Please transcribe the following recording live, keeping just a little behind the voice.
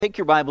Take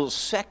your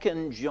Bibles,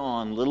 2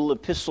 John, little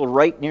epistle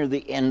right near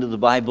the end of the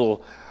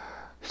Bible,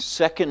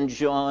 2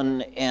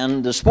 John.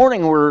 And this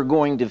morning we're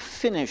going to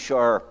finish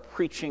our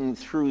preaching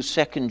through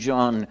 2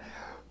 John.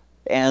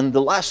 And the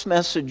last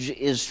message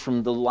is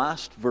from the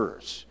last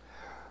verse,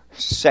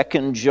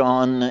 2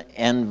 John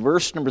and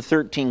verse number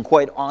 13.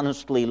 Quite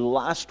honestly,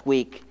 last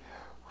week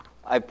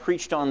I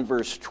preached on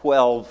verse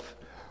 12,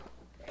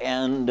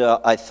 and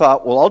I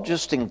thought, well, I'll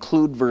just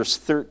include verse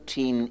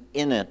 13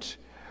 in it,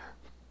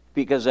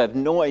 because I have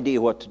no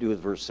idea what to do with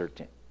verse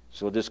 13.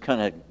 So we'll just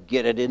kind of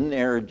get it in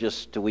there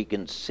just so we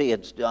can say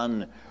it's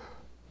done.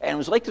 And it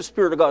was like the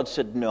Spirit of God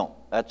said, no,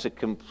 that's a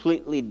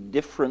completely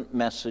different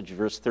message,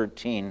 verse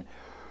 13.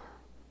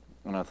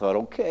 And I thought,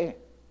 okay.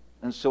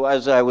 And so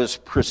as I was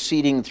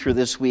proceeding through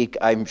this week,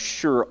 I'm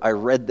sure I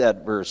read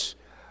that verse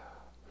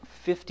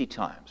 50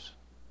 times.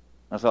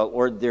 I thought,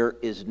 Lord, there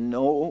is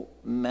no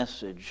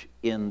message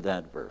in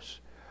that verse.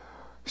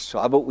 So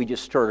how about we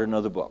just start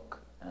another book?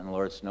 And the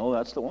Lord said, no,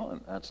 that's the one.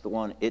 That's the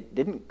one. It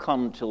didn't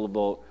come till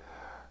about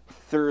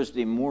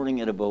Thursday morning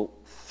at about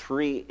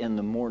 3 in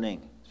the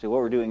morning. So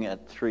what we're doing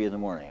at 3 in the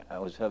morning? I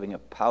was having a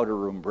powder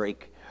room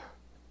break,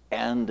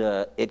 and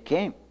it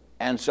came.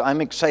 And so I'm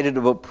excited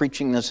about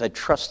preaching this. I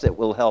trust that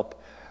will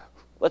help.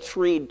 Let's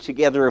read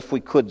together, if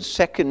we could,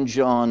 2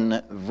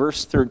 John,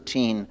 verse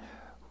 13.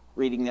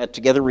 Reading that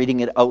together, reading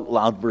it out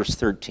loud, verse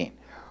 13.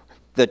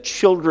 The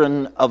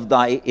children of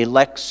thy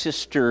elect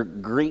sister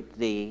greet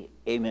thee.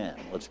 Amen.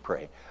 Let's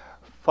pray.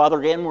 Father,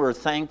 again, we're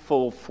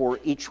thankful for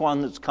each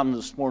one that's come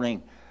this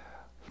morning.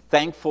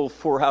 Thankful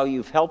for how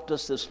you've helped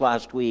us this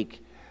last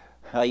week,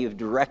 how you've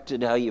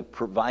directed, how you've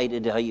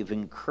provided, how you've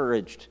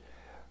encouraged.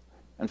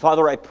 And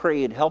Father, I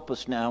pray you'd help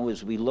us now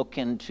as we look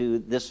into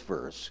this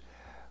verse.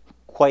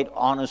 Quite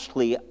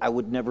honestly, I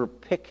would never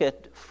pick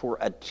it for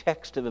a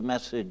text of a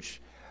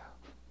message,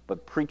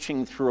 but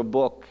preaching through a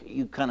book,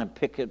 you kind of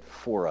pick it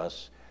for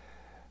us.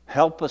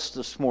 Help us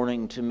this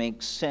morning to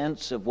make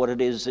sense of what it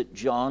is that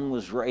John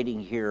was writing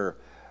here.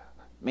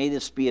 May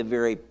this be a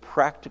very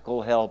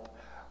practical help.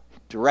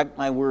 Direct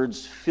my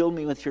words, fill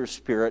me with your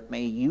Spirit.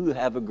 May you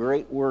have a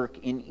great work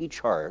in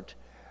each heart.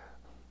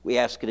 We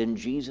ask it in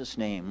Jesus'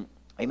 name.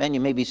 Amen. You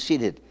may be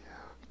seated.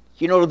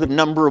 You know, the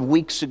number of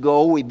weeks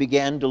ago, we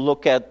began to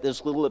look at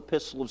this little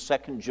epistle of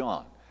 2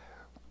 John.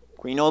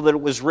 We know that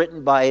it was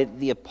written by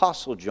the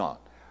Apostle John.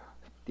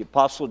 The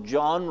Apostle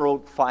John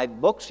wrote 5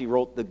 books. He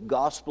wrote the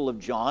Gospel of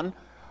John,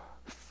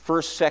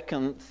 1st,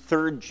 2nd,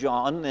 3rd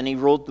John, and he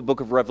wrote the book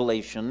of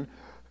Revelation.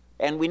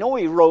 And we know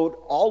he wrote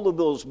all of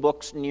those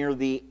books near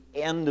the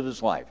end of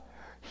his life.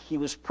 He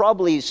was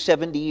probably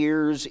 70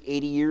 years,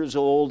 80 years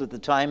old at the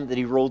time that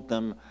he wrote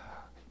them.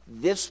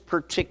 This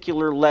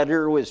particular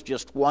letter was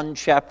just 1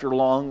 chapter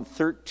long,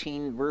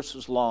 13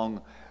 verses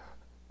long.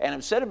 And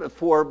I've said it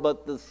before,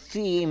 but the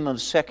theme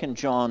of 2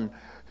 John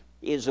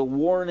is a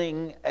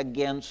warning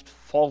against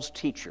false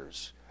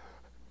teachers.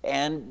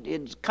 And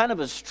it's kind of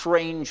a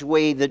strange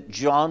way that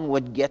John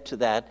would get to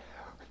that.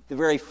 The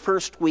very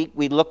first week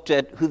we looked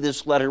at who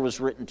this letter was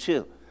written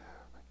to.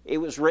 It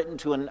was written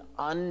to an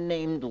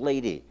unnamed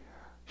lady.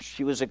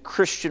 She was a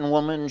Christian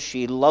woman.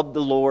 She loved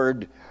the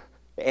Lord,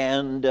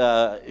 and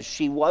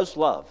she was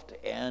loved,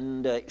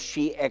 and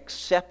she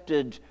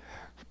accepted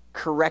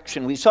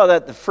correction. We saw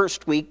that the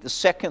first week. The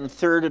second,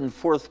 third, and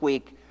fourth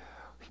week,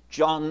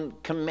 John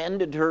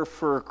commended her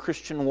for a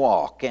Christian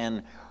walk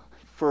and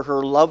for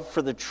her love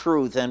for the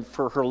truth and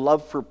for her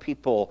love for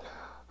people.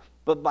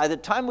 But by the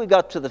time we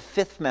got to the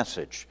 5th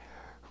message,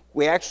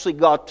 we actually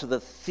got to the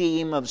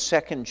theme of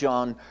 2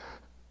 John,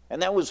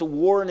 and that was a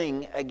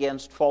warning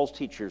against false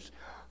teachers.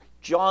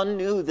 John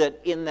knew that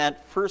in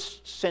that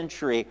first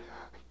century,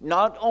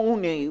 not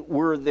only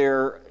were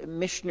there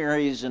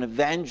missionaries and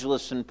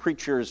evangelists and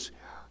preachers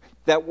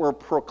that were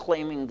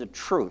proclaiming the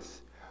truth,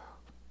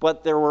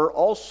 but there were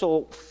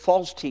also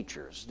false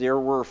teachers. There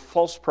were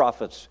false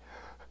prophets.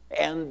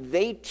 And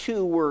they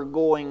too were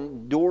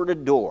going door to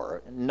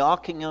door,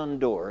 knocking on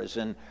doors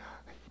and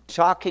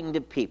talking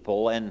to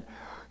people. And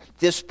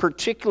this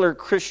particular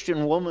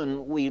Christian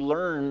woman, we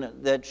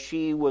learn that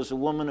she was a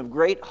woman of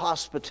great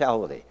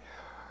hospitality.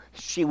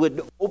 She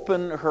would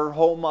open her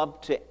home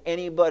up to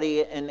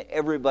anybody and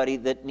everybody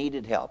that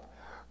needed help.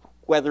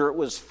 Whether it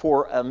was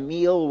for a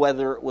meal,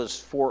 whether it was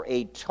for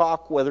a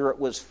talk, whether it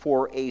was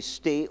for a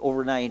stay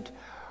overnight,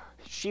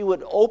 she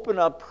would open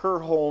up her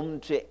home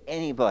to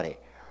anybody.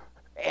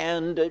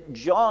 And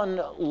John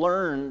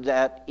learned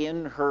that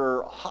in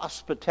her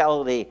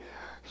hospitality,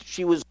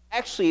 she was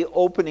actually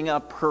opening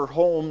up her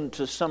home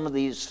to some of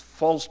these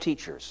false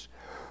teachers.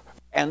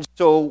 And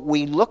so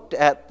we looked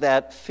at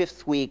that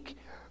 5th week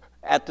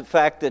at the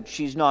fact that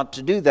she's not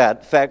to do that.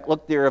 In fact,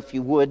 look there, if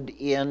you would,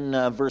 in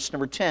verse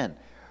number 10.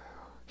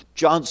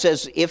 John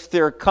says, if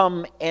there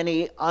come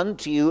any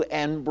unto you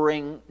and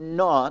bring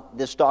not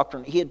this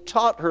doctrine. He had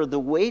taught her the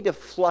way to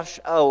flush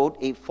out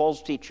a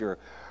false teacher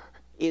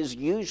is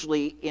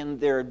usually in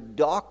their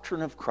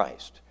doctrine of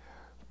Christ.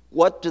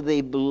 What do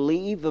they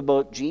believe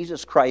about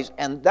Jesus Christ?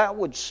 And that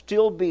would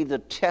still be the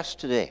test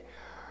today.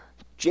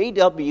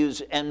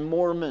 JWs and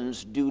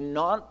Mormons do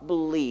not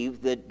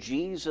believe that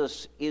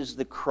Jesus is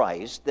the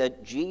Christ,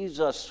 that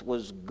Jesus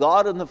was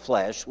God in the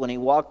flesh when he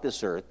walked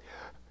this earth,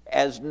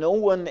 as no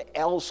one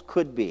else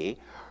could be.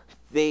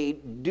 They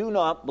do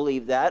not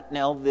believe that.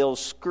 Now, they'll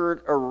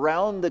skirt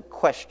around the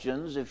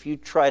questions if you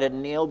try to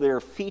nail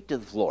their feet to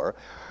the floor.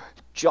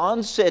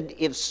 John said,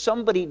 if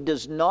somebody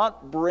does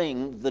not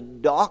bring the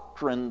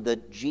doctrine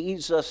that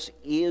Jesus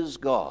is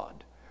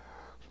God,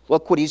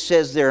 look what he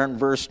says there in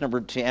verse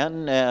number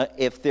 10.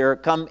 If there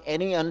come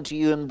any unto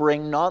you and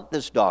bring not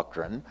this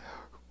doctrine,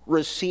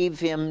 receive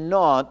him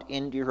not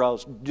into your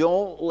house.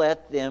 Don't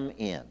let them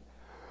in.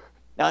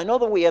 Now, I know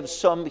that we have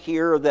some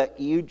here that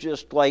you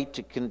just like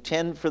to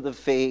contend for the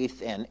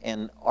faith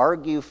and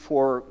argue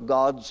for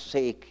God's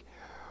sake.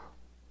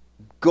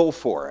 Go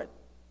for it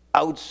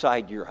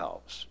outside your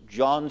house.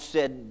 John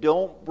said,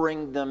 don't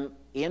bring them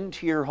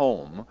into your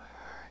home.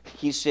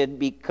 He said,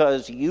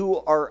 because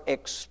you are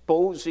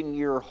exposing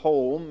your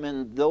home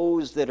and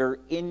those that are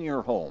in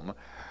your home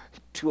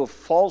to a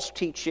false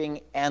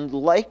teaching and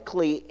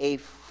likely a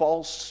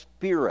false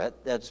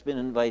spirit that's been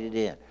invited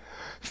in.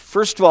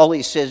 First of all,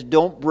 he says,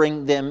 don't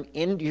bring them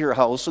into your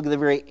house. Look at the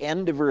very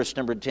end of verse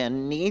number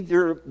 10.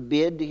 Neither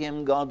bid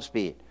him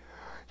Godspeed.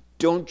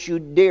 Don't you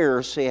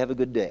dare say have a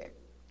good day.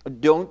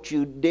 Don't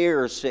you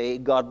dare say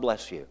God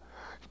bless you.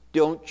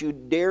 Don't you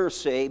dare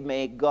say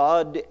may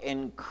God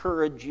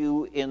encourage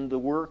you in the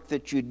work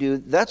that you do.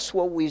 That's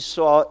what we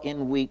saw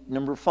in week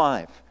number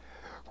 5.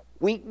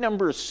 Week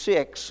number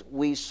 6,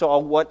 we saw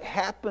what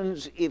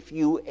happens if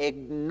you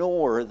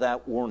ignore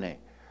that warning.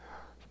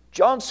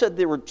 John said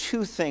there were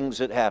 2 things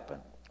that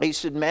happened. He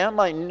said, ma'am,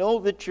 I know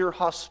that you're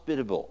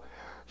hospitable,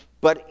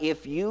 but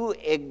if you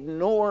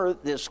ignore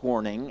this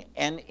warning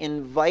and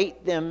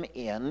invite them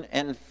in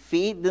and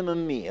feed them a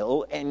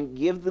meal and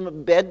give them a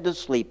bed to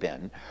sleep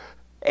in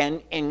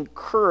and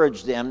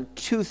encourage them,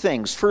 2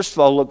 things. First of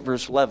all, look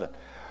verse 11.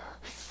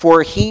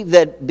 For he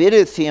that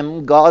biddeth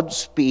him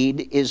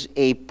Godspeed is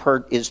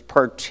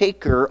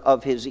partaker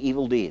of his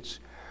evil deeds.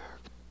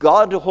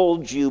 God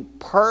holds you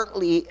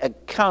partly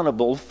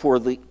accountable for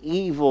the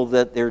evil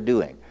that they're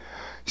doing.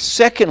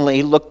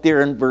 Secondly, look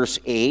there in verse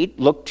 8,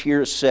 look to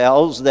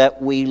yourselves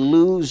that we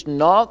lose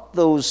not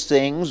those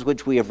things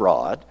which we have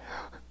wrought,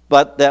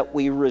 but that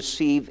we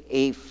receive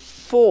a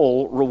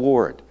full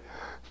reward.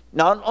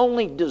 Not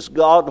only does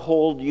God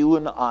hold you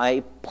and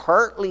I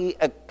partly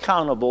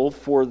accountable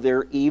for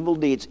their evil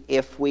deeds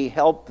if we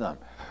help them,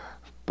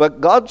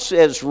 but God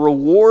says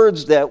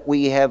rewards that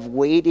we have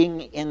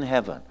waiting in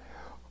heaven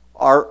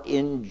are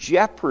in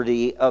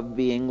jeopardy of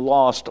being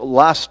lost.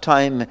 Last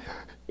time,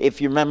 if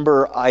you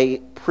remember,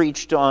 I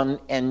preached on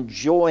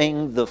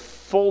enjoying the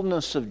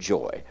fullness of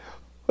joy.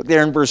 Look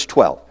there in verse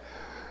 12.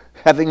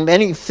 Having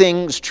many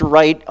things to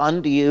write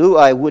unto you,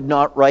 I would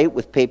not write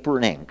with paper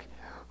and ink,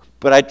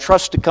 but I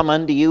trust to come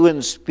unto you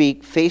and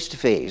speak face to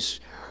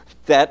face,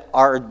 that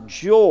our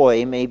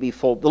joy may be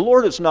full. The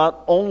Lord is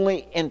not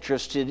only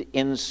interested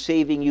in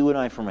saving you and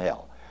I from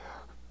hell,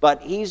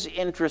 but he's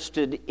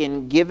interested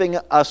in giving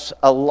us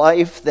a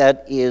life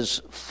that is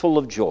full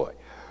of joy.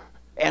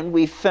 And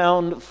we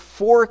found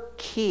 4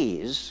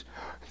 keys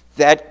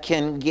that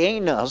can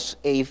gain us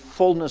a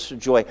fullness of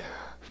joy.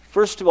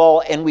 First of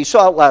all, and we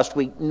saw it last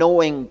week,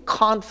 knowing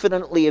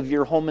confidently of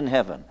your home in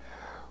heaven.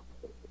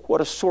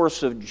 What a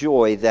source of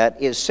joy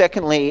that is.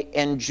 Secondly,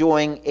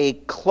 enjoying a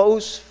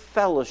close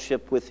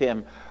fellowship with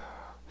him.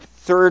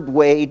 Third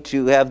way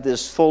to have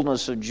this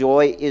fullness of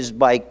joy is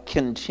by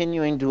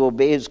continuing to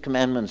obey his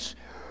commandments.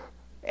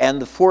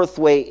 And the fourth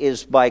way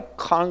is by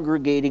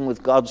congregating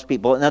with God's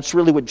people. And that's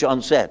really what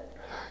John said.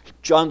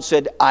 John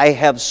said, I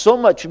have so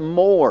much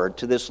more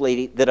to this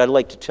lady that I'd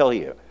like to tell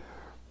you.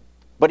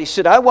 But he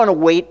said, I want to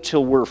wait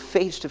till we're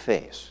face to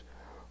face.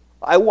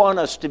 I want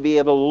us to be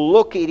able to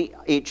look at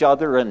each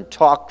other and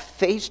talk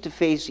face to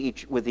face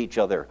with each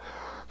other.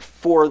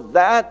 For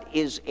that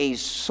is a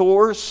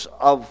source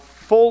of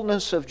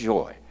fullness of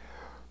joy.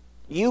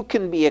 You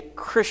can be a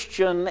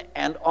Christian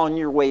and on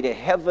your way to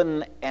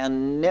heaven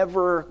and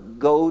never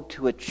go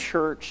to a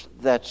church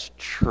that's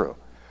true.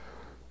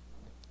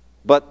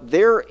 But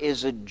there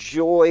is a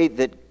joy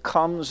that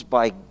comes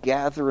by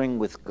gathering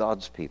with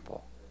God's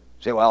people.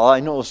 You say, well, I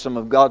know some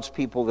of God's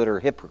people that are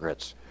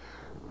hypocrites.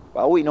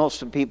 Well, we know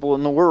some people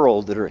in the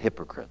world that are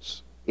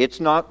hypocrites. It's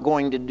not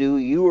going to do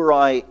you or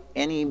I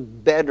any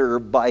better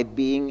by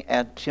being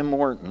at Tim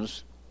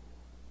Hortons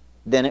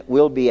than it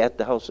will be at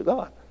the house of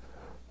God.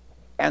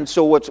 And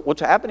so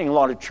what's happening in a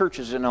lot of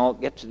churches, and I'll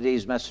get to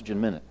today's message in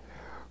a minute.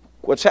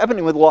 What's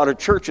happening with a lot of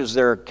churches,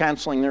 they're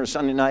canceling their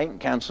Sunday night and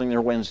canceling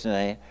their Wednesday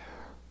night.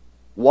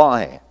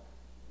 Why?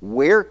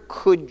 Where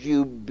could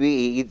you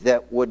be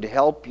that would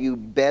help you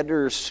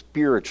better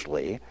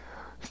spiritually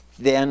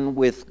than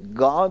with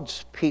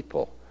God's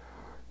people?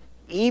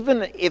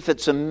 Even if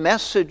it's a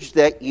message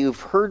that you've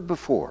heard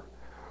before,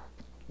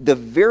 the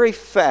very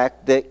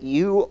fact that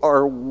you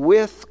are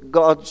with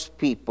God's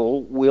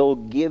people will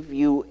give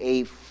you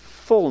a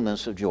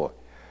fullness of joy.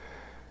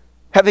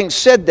 Having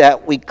said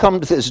that, we come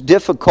to this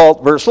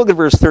difficult verse. Look at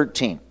verse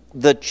 13.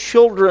 The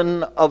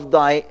children of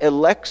thy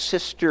elect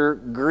sister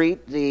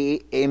greet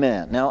thee.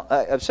 Amen. Now,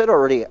 I've said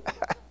already,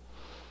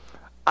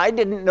 I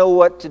didn't know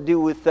what to do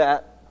with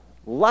that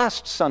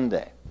last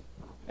Sunday.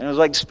 And it was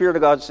like the Spirit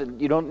of God said,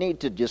 you don't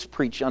need to just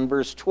preach on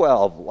verse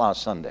 12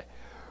 last Sunday.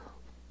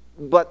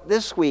 But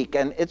this week,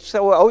 and it's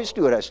so I always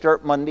do it, I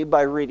start Monday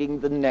by reading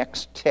the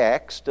next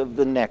text of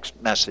the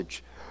next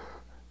message.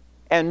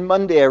 And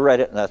Monday I read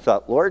it and I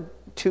thought, Lord,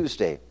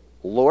 Tuesday,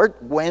 Lord,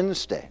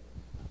 Wednesday.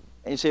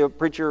 And you say, well,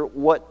 preacher,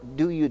 what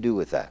do you do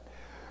with that?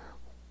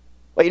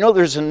 Well,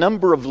 there's a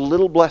number of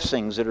little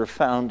blessings that are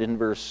found in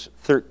verse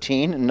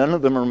 13, and none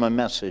of them are my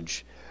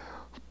message.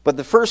 But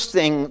the first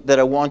thing that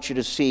I want you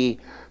to see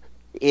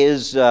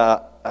is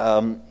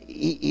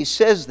he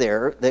says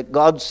there that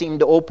God seemed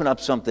to open up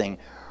something.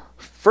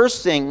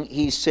 First thing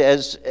he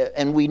says,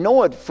 and we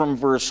know it from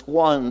verse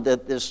 1,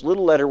 that this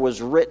little letter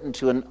was written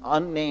to an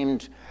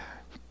unnamed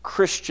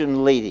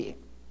Christian lady.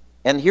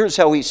 And here's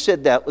how he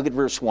said that. Look at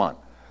verse 1.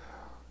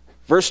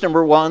 Verse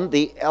number 1,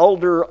 the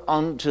elder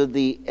unto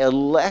the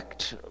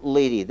elect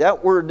lady.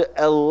 That word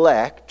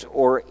elect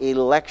or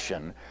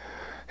election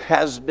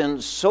has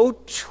been so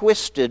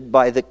twisted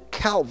by the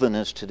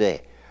Calvinists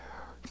today.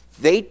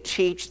 They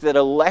teach that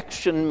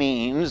election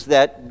means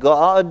that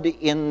God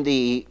in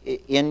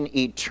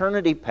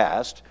eternity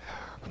past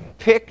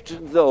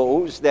picked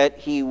those that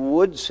he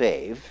would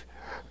save,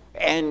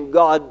 and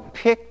God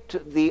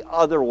picked the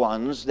other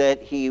ones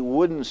that he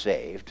wouldn't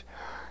save.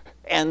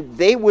 And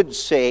they would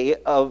say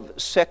of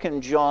 2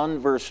 John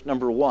verse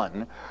number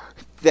 1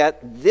 that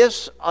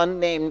this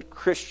unnamed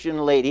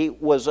Christian lady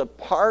was a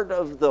part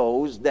of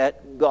those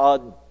that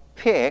God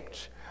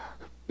picked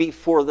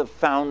before the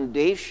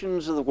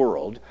foundations of the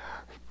world,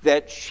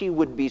 that she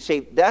would be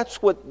saved.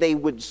 That's what they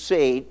would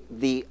say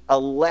the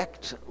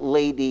elect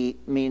lady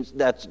means.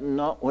 That's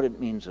not what it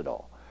means at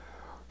all.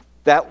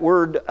 That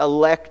word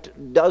elect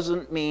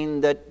doesn't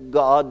mean that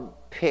God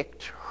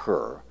picked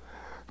her.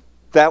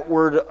 That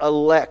word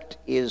elect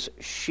is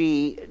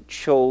she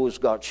chose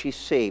God. She's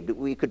saved.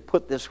 We could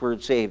put this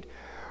word saved.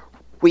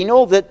 We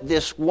know that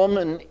this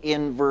woman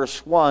in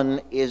verse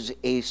 1 is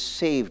a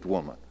saved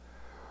woman.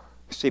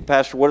 Say,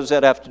 Pastor, what does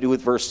that have to do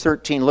with verse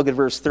 13? Look at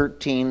verse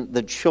 13.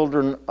 The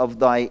children of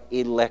thy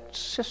elect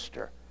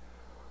sister.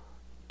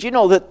 Do you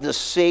know that the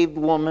saved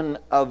woman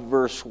of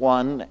verse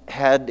 1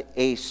 had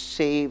a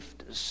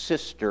saved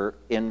sister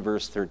in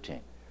verse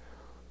 13?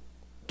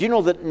 Do you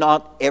know that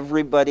not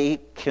everybody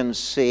can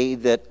say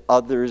that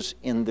others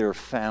in their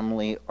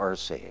family are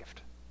saved?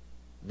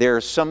 There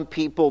are some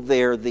people,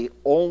 they're the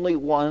only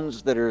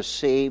ones that are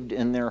saved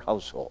in their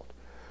household.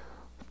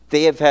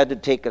 They have had to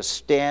take a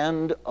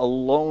stand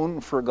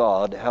alone for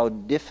God, how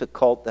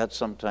difficult that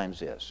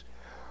sometimes is.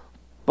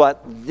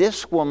 But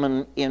this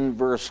woman in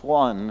verse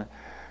 1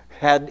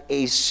 had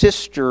a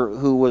sister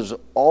who was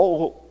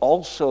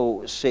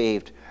also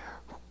saved.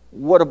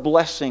 What a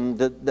blessing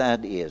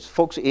that is.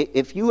 Folks,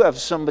 if you have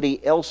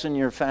somebody else in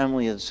your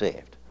family that's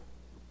saved,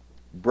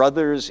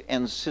 brothers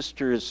and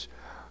sisters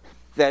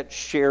that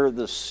share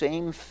the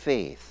same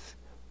faith,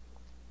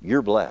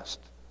 you're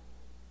blessed.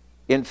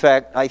 In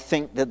fact, I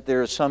think that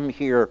there are some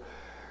here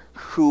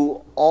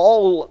who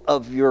all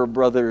of your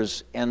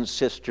brothers and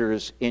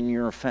sisters in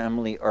your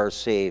family are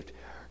saved.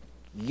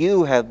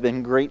 You have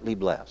been greatly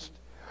blessed.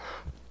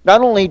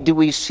 Not only do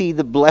we see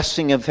the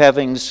blessing of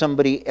having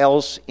somebody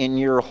else in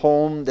your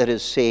home that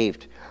is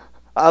saved,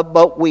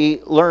 but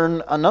we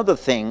learn another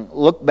thing.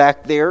 Look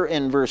back there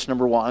in verse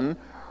number 1.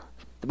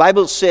 The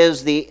Bible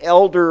says, the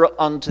elder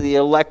unto the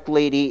elect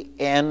lady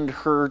and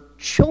her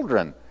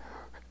children.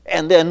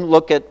 And then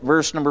look at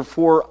verse number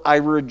 4. I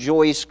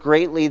rejoice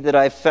greatly that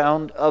I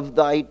found of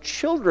thy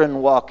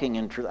children walking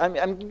in truth.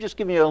 I'm just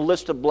giving you a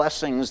list of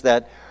blessings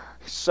that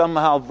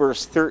somehow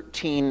verse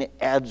 13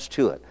 adds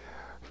to it.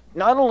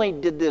 Not only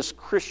did this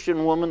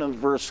Christian woman of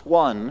verse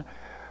 1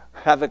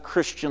 have a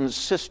Christian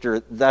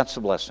sister, that's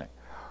a blessing.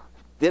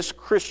 This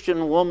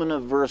Christian woman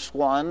of verse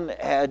 1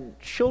 had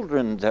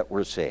children that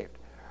were saved.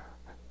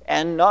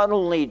 And not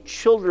only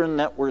children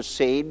that were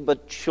saved,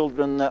 but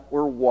children that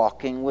were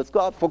walking with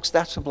God. Folks,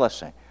 that's a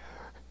blessing.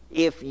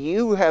 If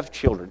you have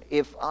children,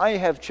 if I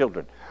have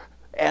children,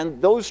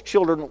 and those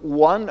children,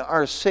 1,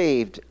 are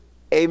saved,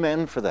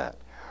 amen for that.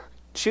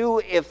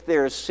 2, if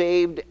they're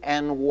saved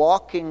and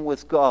walking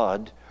with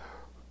God,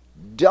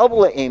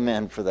 double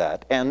amen for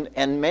that. And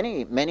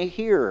many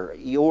here,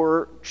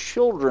 your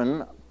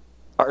children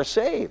are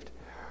saved.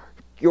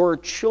 Your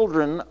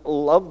children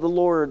love the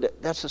Lord.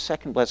 That's the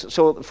second blessing.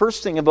 So the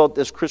first thing about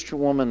this Christian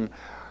woman,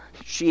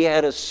 she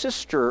had a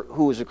sister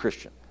who was a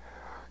Christian.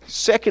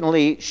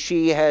 Secondly,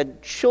 she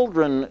had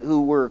children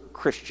who were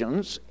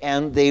Christians,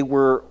 and they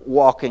were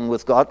walking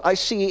with God. I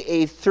see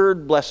a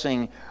third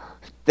blessing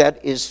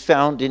that is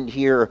found in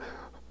here.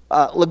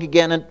 Look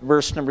again at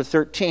verse number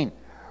 13.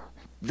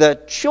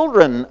 The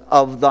children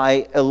of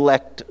thy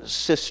elect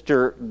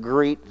sister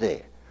greet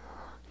thee.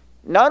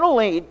 Not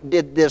only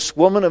did this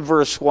woman of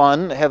verse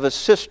 1 have a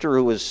sister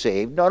who was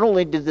saved, not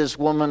only did this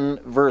woman,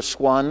 verse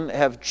 1,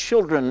 have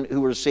children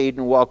who were saved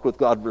and walked with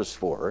God, verse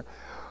 4,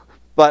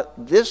 But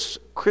this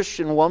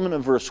Christian woman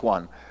in verse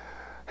 1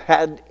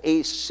 had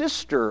a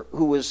sister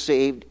who was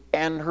saved,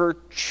 and her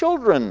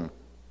children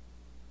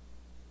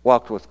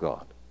walked with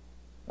God.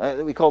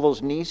 We call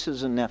those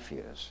nieces and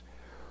nephews.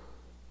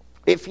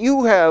 If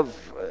you have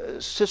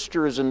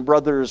sisters and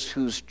brothers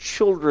whose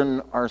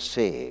children are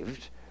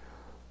saved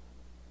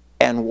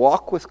and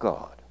walk with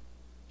God,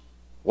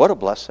 what a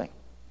blessing.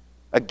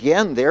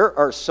 Again, there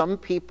are some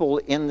people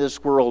in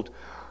this world,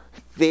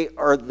 they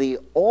are the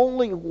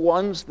only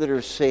ones that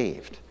are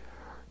saved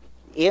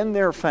in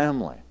their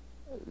family.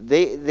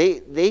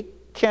 They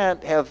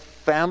can't have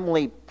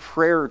family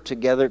prayer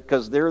together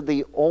because they're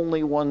the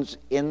only ones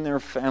in their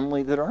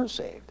family that are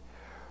saved.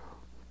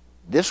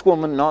 This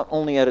woman not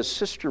only had a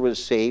sister who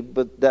was saved,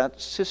 but that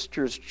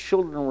sister's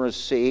children were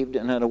saved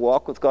and had a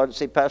walk with God. And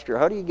say, Pastor,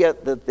 how do you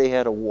get that they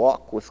had a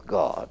walk with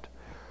God?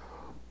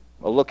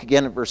 Well, look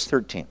again at verse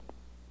 13.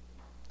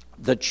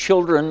 The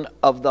children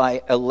of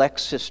thy elect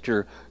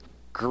sister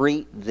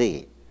greet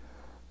thee.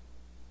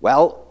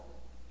 Well,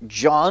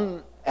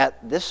 John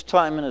at this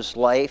time in his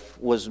life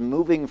was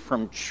moving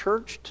from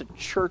church to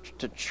church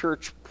to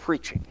church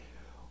preaching.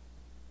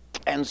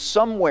 And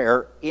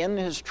somewhere in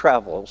his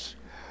travels,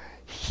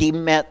 he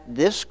met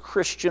this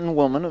Christian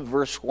woman of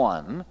verse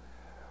 1.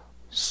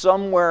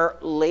 Somewhere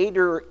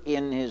later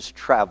in his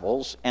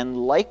travels, and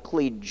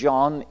likely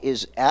John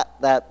is at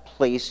that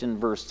place in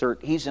verse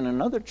 13. He's in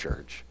another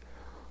church.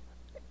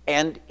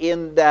 And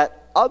in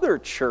that other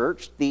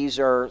church, these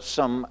are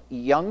some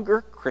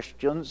younger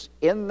Christians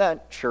in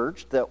that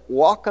church that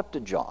walk up to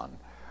John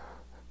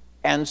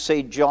and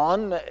say,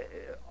 John,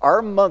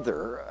 our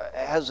mother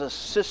has a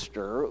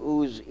sister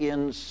who's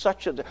in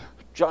such a...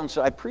 John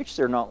said, I preached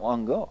there not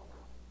long ago.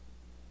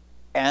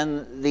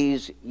 And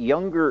these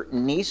younger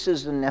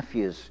nieces and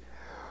nephews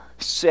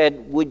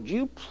said, would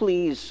you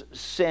please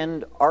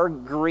send our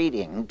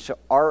greeting to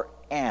our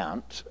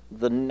aunt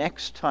the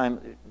next time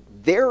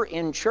they're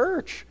in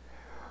church?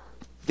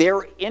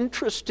 They're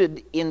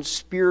interested in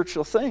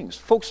spiritual things.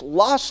 Folks,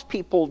 lost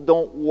people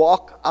don't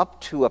walk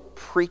up to a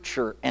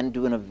preacher and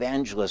to an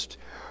evangelist.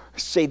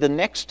 Say, the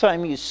next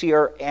time you see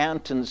our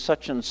aunt in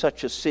such and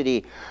such a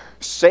city,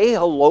 say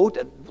hello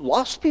to...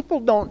 Lost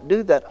people don't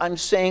do that. I'm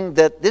saying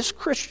that this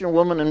Christian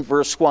woman in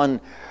verse 1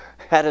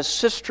 had a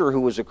sister who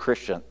was a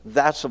Christian.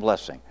 That's a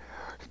blessing.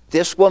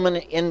 This woman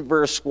in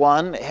verse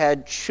 1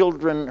 had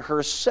children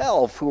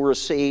herself who were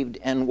saved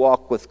and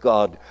walked with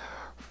God.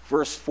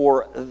 Verse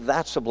 4,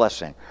 that's a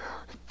blessing.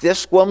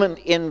 This woman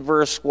in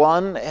verse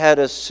 1 had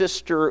a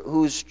sister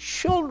whose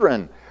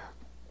children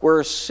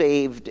were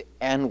saved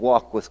and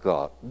walked with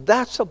God.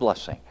 That's a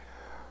blessing.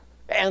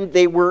 And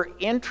they were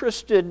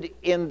interested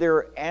in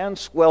their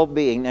aunt's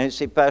well-being. Now you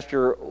say,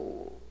 Pastor,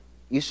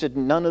 you said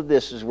none of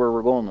this is where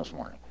we're going this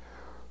morning.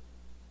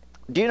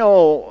 Do you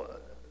know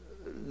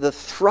the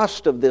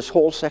thrust of this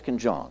whole 2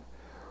 John?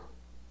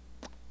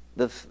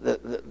 The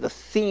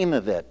theme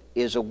of it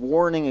is a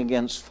warning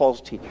against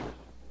false teachers.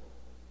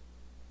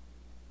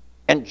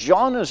 And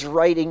John is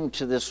writing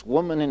to this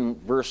woman in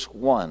verse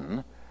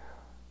 1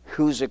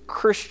 who's a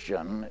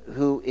Christian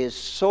who is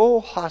so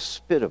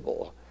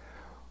hospitable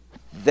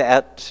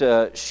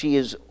that she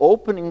is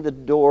opening the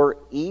door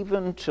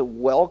even to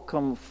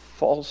welcome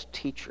false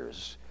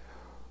teachers.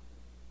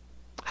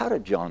 How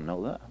did John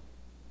know that?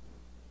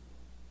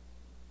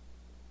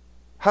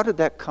 How did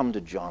that come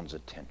to John's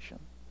attention?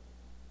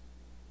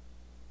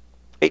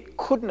 It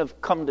couldn't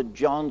have come to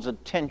John's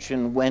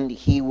attention when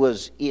he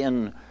was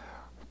in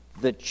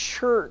the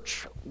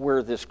church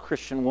where this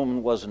Christian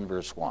woman was in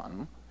verse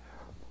 1,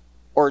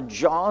 or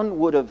John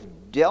would have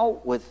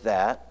dealt with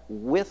that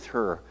with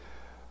her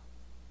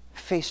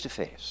face to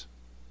face.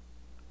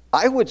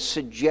 I would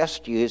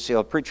suggest you say,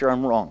 oh, preacher,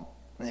 I'm wrong.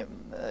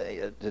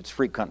 It's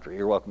free country.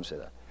 You're welcome to say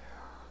that.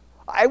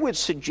 I would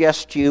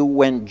suggest to you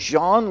when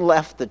John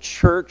left the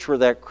church where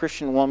that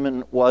Christian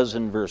woman was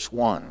in verse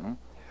 1,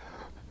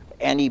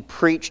 and he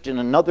preached in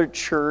another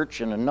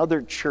church, and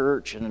another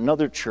church, and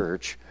another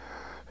church,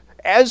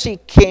 as he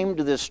came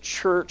to this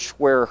church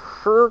where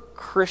her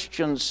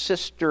Christian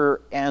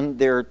sister and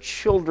their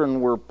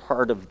children were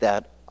part of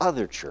that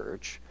other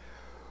church,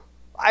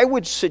 I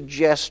would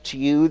suggest to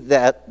you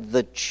that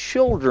the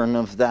children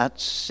of that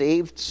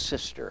saved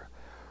sister,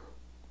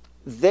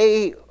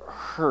 they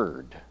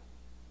heard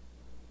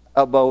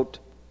about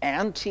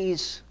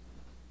Auntie's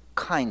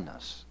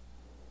kindness,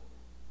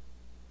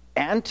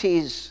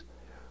 Auntie's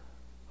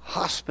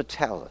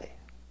hospitality.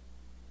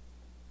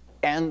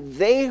 And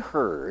they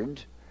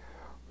heard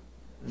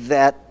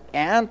that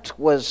Aunt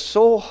was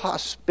so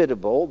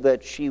hospitable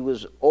that she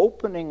was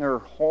opening her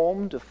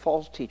home to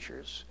false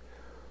teachers.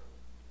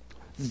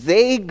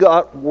 They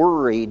got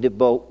worried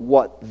about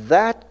what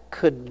that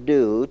could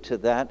do to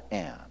that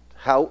aunt,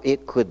 how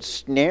it could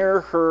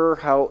snare her,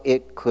 how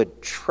it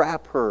could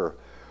trap her.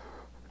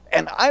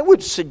 And I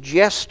would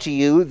suggest to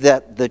you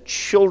that the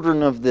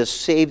children of this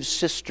saved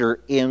sister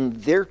in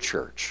their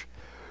church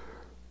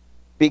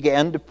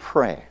began to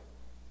pray.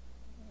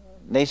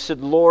 They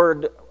said,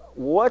 Lord,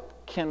 what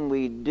can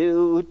we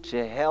do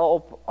to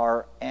help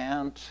our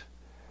aunt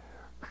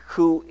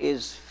who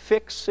is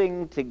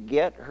fixing to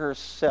get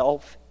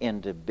herself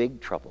into big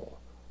trouble.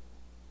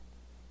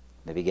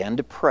 They began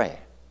to pray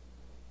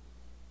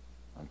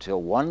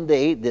until one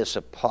day this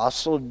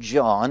Apostle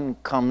John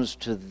comes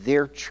to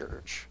their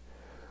church.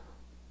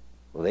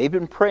 Well, they've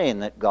been praying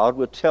that God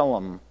would tell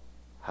them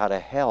how to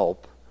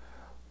help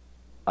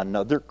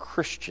another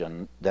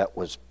Christian that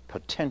was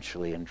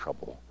potentially in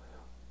trouble.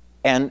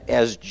 And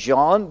as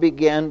John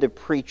began to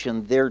preach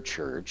in their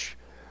church,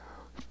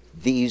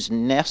 these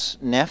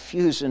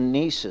nephews and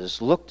nieces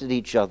looked at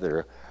each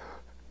other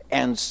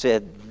and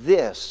said,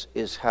 "This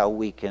is how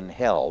we can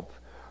help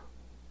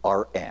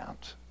our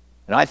aunt."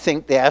 And I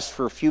think they asked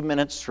for a few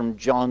minutes from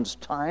John's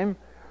time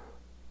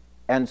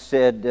and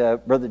said,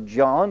 "Brother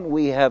John,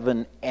 we have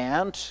an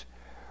aunt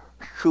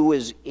who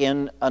is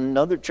in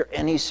another church."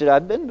 And he said,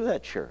 "I've been to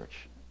that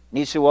church." And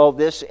he said, "Well,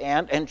 this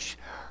aunt," and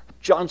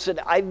John said,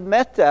 "I've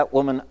met that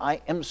woman.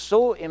 I am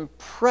so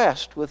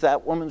impressed with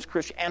that woman's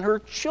Christian and her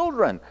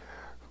children."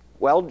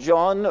 "Well,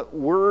 John,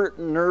 we're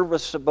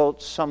nervous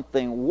about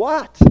something."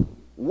 "What?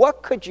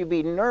 What could you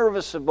be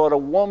nervous about a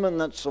woman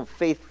that's so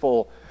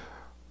faithful?"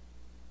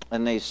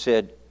 And they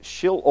said,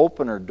 "She'll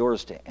open her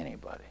doors to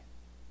anybody.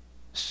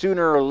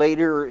 Sooner or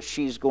later,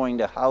 she's going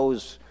to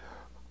house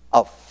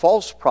a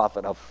false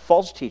prophet, a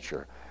false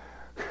teacher,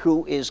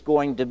 who is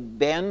going to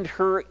bend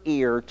her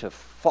ear to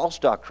false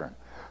doctrine.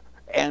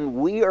 And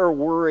we are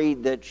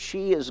worried that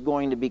she is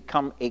going to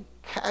become a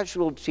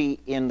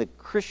casualty in the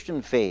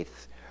Christian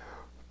faith.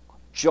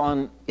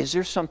 John, is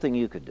there something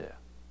you could do?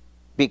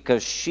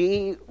 Because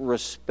she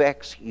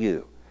respects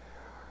you.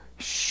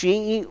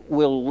 She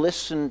will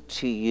listen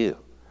to you."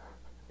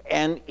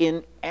 And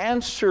in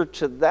answer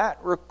to that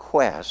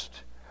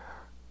request,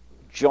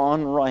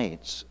 John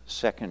writes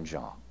 2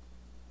 John.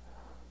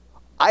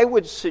 I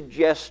would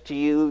suggest to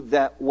you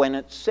that when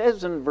it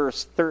says in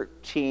verse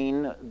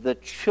 13, "The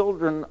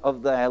children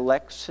of thy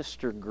elect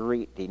sister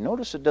greet thee,"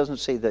 notice it doesn't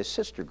say thy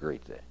sister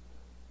greet thee.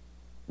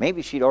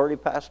 Maybe she'd already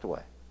passed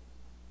away.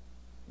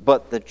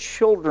 But "the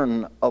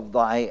children of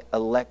thy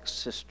elect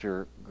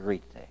sister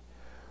greet thee."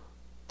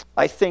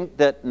 I think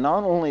that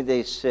not only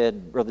they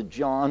said, "Brother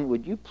John,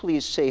 would you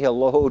please say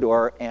hello to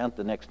our aunt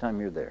the next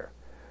time you're there?"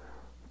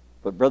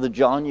 But "Brother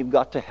John, you've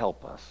got to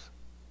help us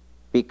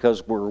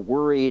because we're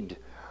worried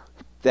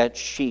that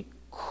she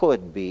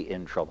could be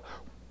in trouble."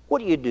 What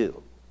do you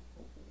do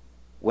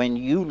when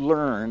you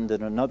learn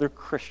that another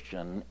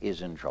Christian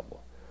is in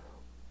trouble?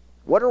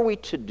 What are we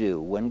to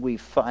do when we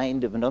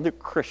find of another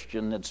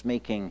Christian that's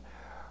making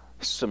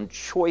some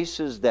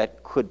choices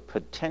that could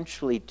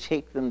potentially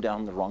take them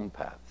down the wrong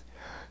path?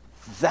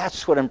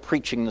 That's what I'm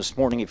preaching this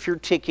morning. If you're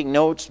taking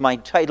notes, my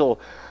title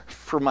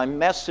for my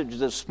message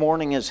this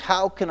morning is,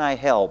 "How can I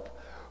help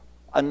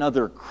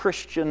another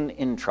Christian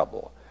in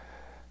trouble?"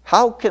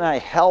 How can I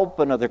help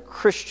another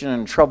Christian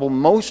in trouble?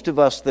 Most of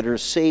us that are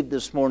saved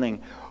this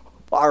morning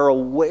are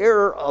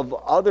aware of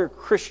other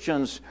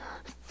Christians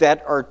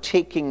that are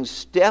taking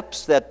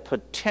steps that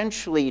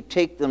potentially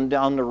take them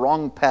down the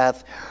wrong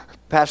path.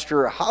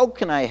 "Pastor, how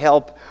can I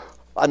help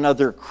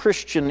another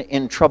Christian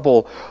in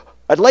trouble?"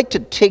 I'd like to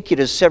take you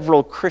to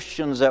several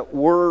Christians that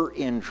were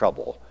in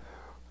trouble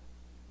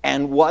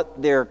and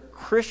what their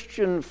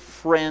Christian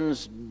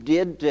friends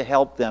did to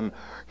help them.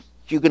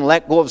 You can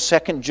let go of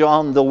 2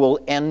 John, though we'll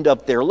end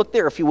up there. Look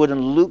there, if you would, in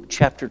Luke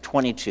chapter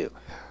 22.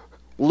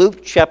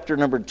 Luke chapter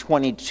number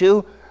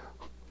 22.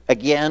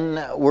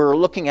 Again, we're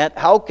looking at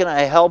how can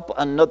I help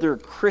another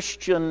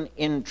Christian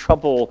in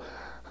trouble.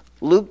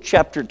 Luke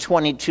chapter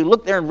 22.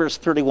 Look there in verse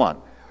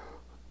 31.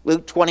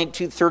 Luke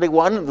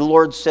 22:31, the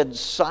Lord said,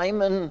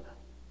 "Simon,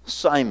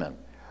 Simon,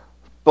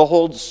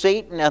 behold,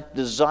 Satan hath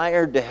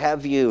desired to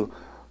have you,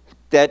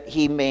 that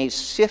he may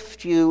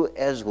sift you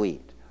as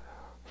wheat."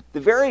 The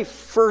very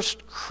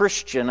first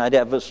Christian I'd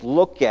have us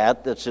look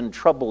at that's in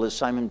trouble is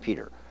Simon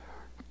Peter.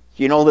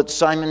 You know that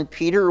Simon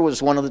Peter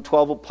was one of the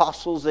 12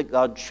 apostles that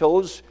God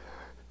chose.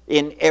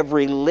 In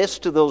every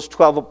list of those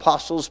 12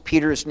 apostles,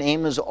 Peter's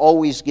name is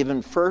always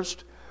given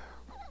first.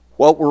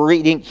 What we're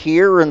reading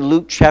here in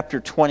Luke chapter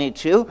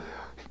 22,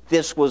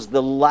 this was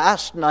the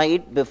last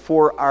night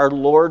before our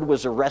Lord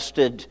was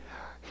arrested,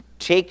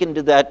 taken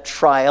to that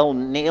trial,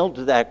 nailed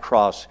to that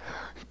cross.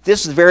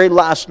 This is the very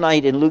last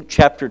night in Luke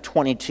chapter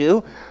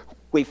 22.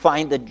 We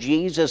find that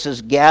Jesus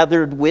is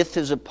gathered with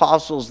his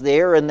apostles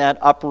there in that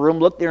upper room.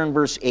 Look there in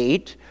verse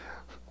 8.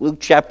 Luke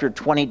chapter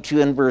 22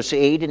 and verse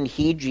 8. "And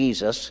he,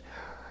 Jesus,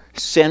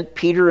 sent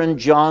Peter and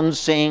John,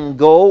 saying,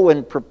 Go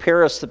and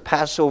prepare us the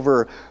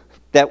Passover,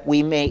 that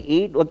we may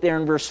eat." Look there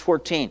in verse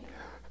 14.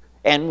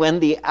 "And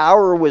when the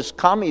hour was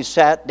come, he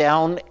sat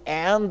down,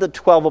 and the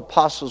 12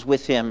 apostles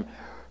with him.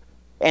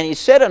 And he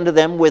said unto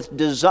them, With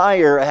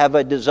desire have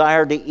I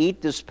desired to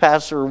eat this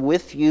Passover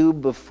with you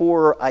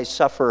before I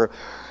suffer.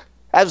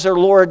 As our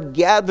Lord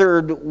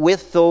gathered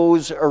with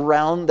those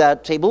around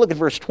that table," look at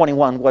verse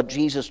 21, what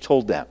Jesus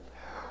told them.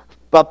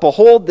 "But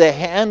behold, the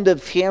hand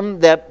of him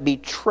that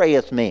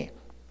betrayeth me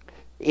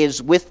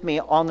is with me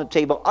on the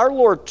table." Our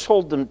Lord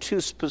told them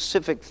two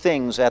specific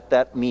things at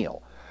that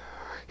meal.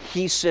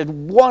 He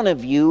said, "One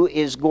of you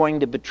is going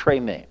to betray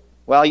me."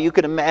 Well, you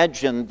can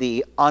imagine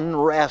the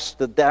unrest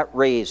that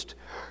raised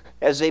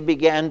as they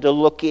began to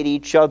look at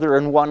each other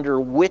and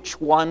wonder which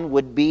one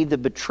would be the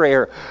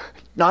betrayer.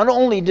 Not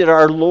only did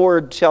our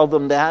Lord tell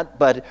them that,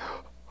 but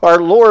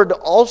our Lord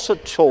also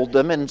told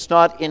them, and it's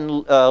not in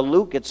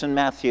Luke, it's in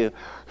Matthew,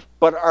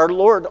 but our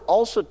Lord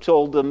also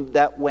told them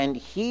that when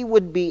he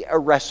would be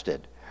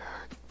arrested,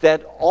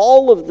 that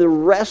all of the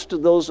rest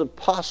of those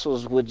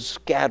apostles would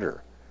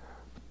scatter.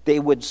 They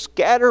would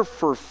scatter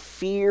for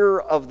fear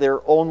of their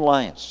own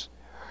lives.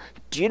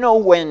 Do you know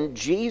when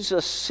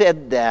Jesus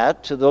said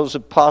that to those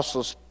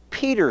apostles,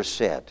 Peter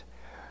said,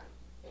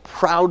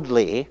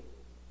 proudly,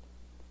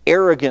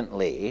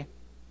 arrogantly,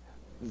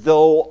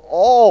 though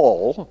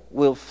all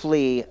will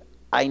flee,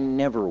 I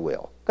never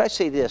will. Can I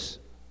say this?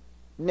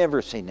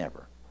 Never say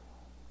never.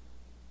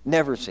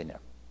 Never say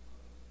never.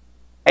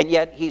 And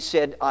yet he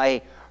said,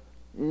 I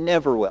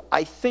never will.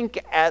 I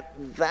think at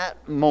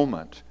that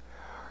moment,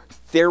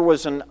 there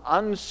was an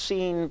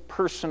unseen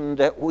person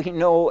that we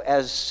know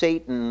as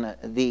Satan,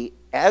 the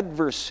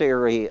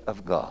adversary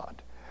of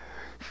God,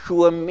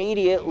 who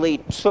immediately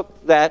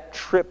took that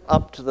trip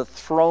up to the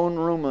throne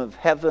room of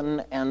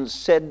heaven and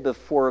said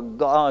before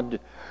God,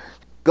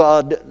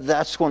 God,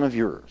 that's one of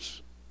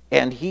yours.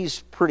 And he's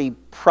pretty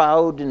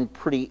proud and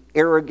pretty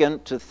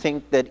arrogant to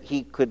think that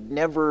he could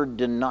never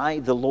deny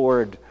the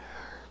Lord.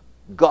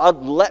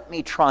 God, let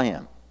me try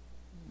him.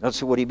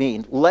 That's what he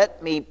means.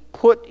 Let me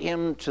put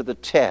him to the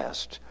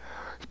test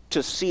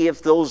to see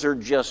if those are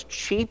just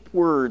cheap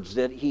words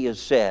that he has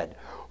said,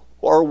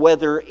 or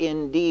whether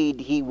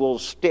indeed he will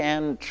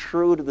stand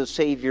true to the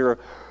Savior.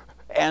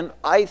 And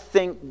I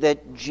think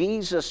that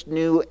Jesus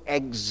knew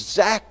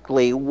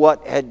exactly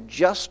what had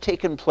just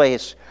taken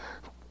place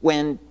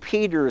when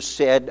Peter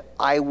said,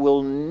 I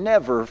will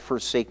never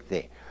forsake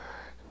thee.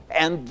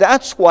 And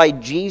that's why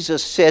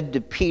Jesus said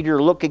to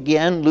Peter, look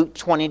again, Luke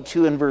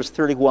 22 and verse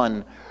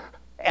 31,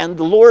 and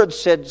the Lord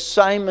said,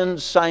 Simon,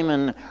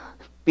 Simon,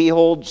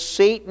 behold,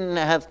 Satan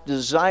hath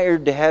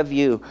desired to have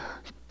you,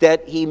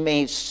 that he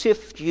may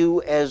sift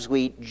you as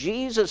wheat.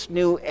 Jesus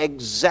knew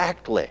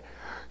exactly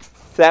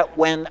that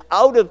when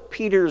out of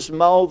Peter's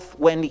mouth,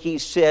 when he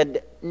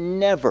said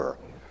never,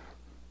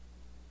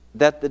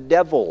 that the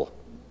devil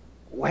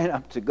went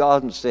up to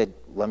God and said,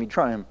 let me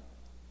try him.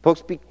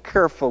 Folks, be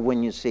careful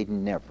when you say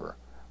never.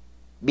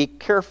 Be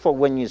careful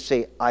when you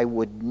say, I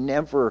would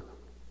never,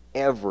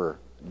 ever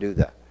do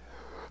that.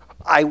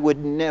 I would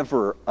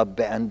never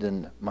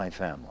abandon my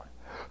family.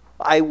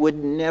 I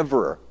would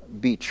never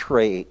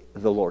betray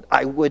the Lord.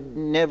 I would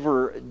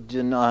never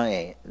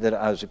deny that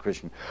I was a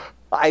Christian.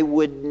 I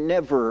would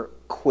never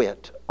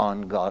quit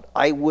on God.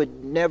 I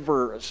would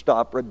never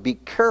stop. Be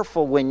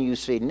careful when you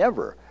say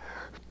never,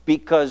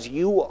 because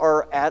you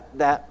are at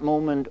that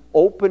moment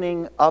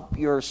opening up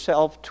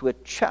yourself to a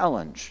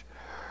challenge.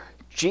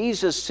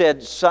 Jesus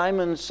said,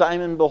 Simon,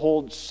 Simon,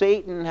 behold,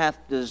 Satan hath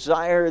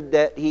desired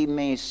that he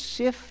may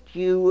sift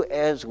you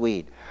as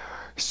wheat.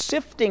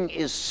 Sifting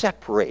is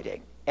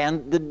separating.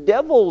 And the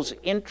devil's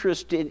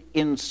interested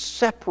in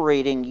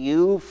separating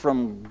you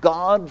from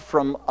God,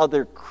 from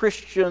other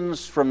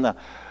Christians, from the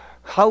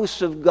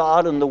house of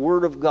God and the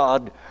Word of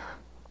God.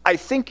 I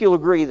think you'll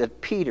agree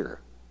that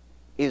Peter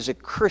is a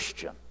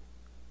Christian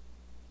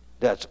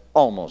that's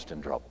almost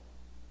in trouble.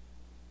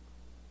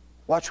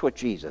 Watch what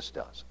Jesus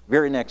does.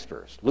 Very next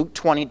verse, Luke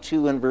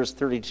 22 and verse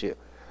 32.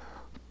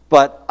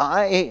 But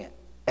I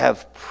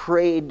have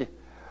prayed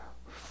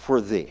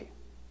for thee.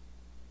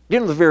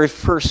 You know the very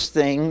first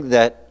thing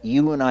that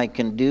you and I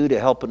can do to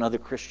help another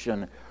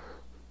Christian,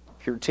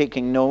 if you're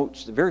taking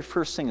notes, the very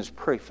first thing is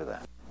pray for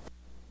that.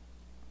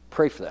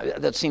 Pray for that.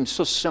 That seems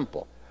so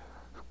simple.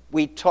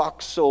 We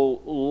talk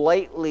so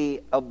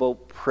lightly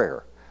about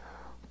prayer,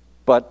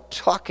 but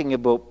talking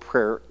about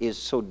prayer is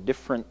so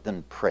different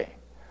than praying.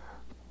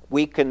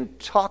 We can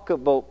talk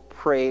about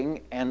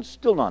praying and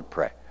still not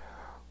pray.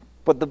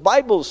 But the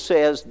Bible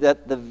says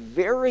that the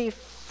very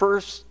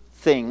first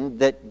thing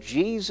that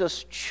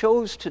Jesus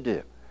chose to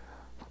do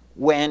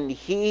when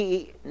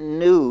he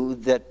knew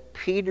that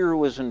Peter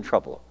was in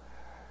trouble,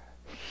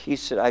 he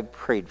said, I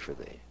prayed for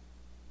thee.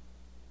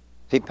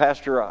 See,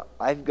 Pastor,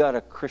 I've got a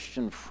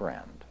Christian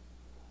friend,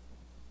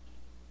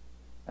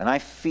 and I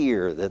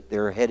fear that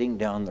they're heading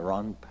down the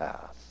wrong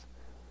path.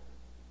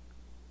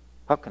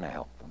 How can I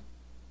help them?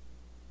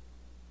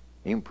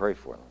 You can pray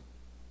for them.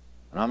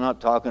 And I'm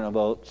not talking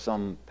about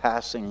some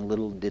passing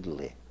little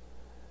diddly.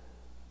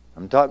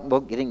 I'm talking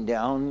about getting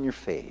down on your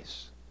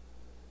face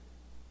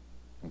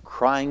and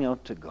crying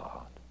out to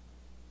God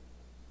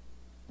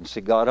and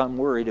say, God, I'm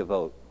worried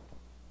about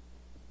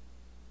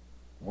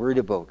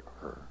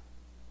her.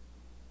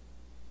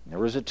 There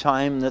was a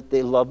time that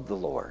they loved the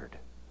Lord.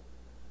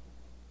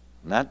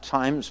 And that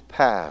time's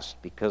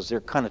passed because they're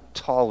kind of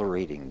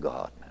tolerating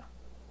God now.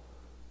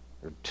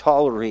 They're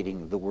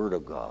tolerating the Word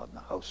of God in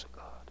the house of God.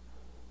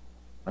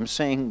 I'm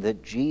saying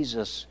that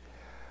Jesus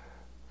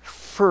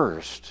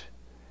first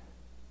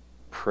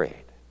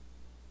prayed.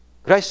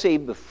 Could I say,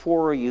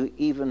 before you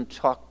even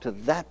talk to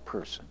that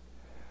person,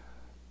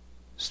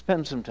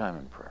 spend some time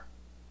in prayer.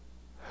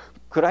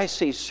 Could I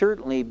say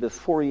certainly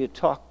before you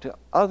talk to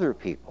other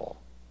people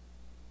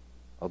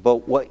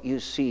about what you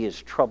see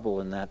as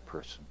trouble in that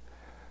person,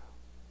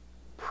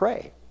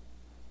 pray.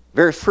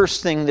 Very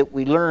first thing that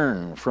we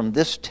learn from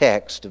this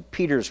text of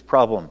Peter's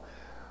problem,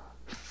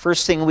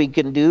 first thing we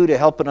can do to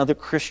help another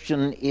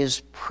Christian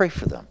is pray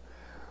for them.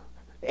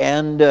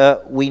 And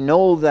we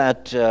know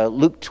that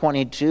Luke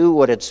 22,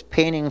 what it's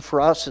painting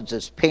for us,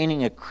 it's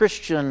painting a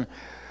Christian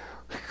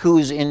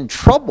who's in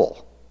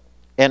trouble.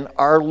 And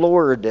our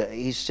Lord,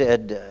 he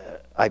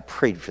said, I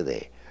prayed for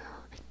thee.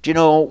 Do you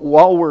know,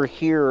 while we're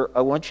here,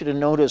 I want you to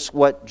notice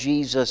what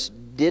Jesus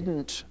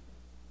didn't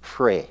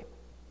pray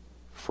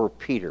for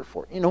Peter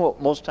for. You know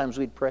what most times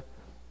we'd pray?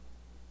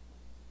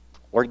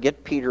 Lord,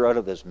 get Peter out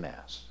of this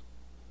mess.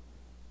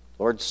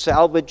 Lord,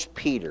 salvage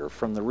Peter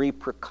from the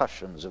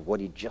repercussions of what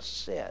he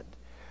just said.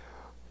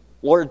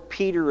 Lord,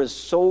 Peter is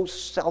so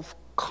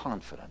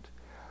self-confident.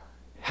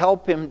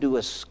 Help him to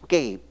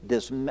escape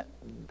this.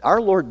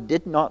 Our Lord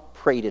did not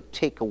pray to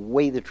take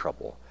away the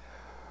trouble.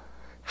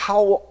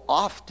 How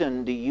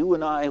often do you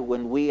and I,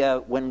 when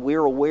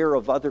we're aware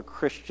of other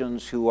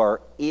Christians who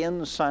are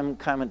in some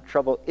kind of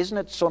trouble, isn't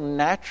it so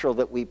natural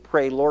that we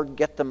pray, Lord,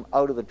 get them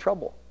out of the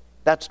trouble?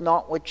 That's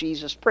not what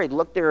Jesus prayed.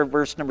 Look there at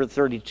verse number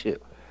 32.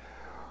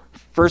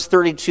 Verse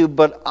 32,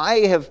 but I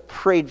have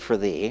prayed for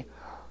thee,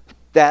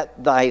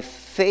 that thy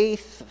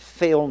faith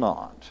fail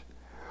not.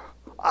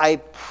 I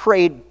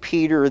prayed,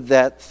 Peter,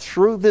 that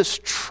through this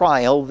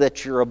trial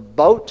that you're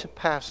about to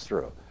pass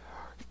through,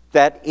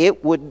 that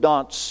it would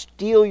not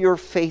steal your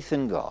faith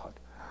in God,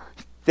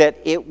 that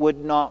it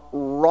would not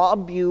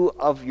rob you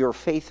of your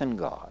faith in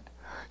God,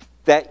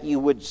 that you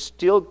would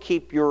still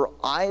keep your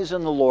eyes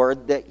on the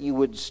Lord, that you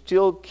would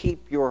still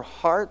keep your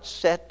heart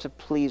set to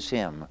please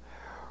Him.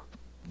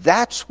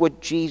 That's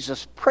what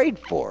Jesus prayed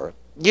for.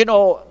 You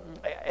know,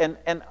 and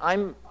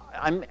I'm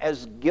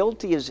as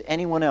guilty as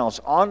anyone else.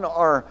 On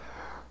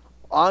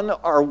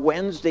our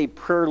Wednesday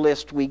prayer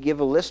list, we give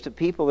a list of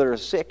people that are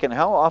sick, and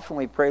how often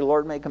we pray,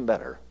 Lord, make them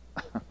better.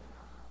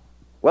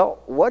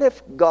 Well, what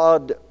if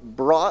God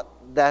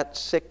brought that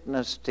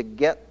sickness to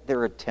get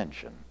their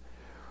attention?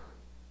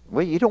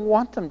 Well, you don't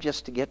want them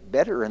just to get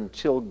better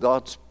until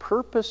God's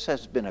purpose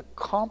has been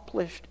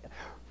accomplished.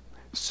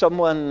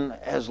 Someone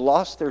has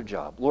lost their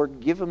job.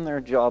 Lord, give them their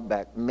job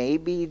back.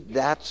 Maybe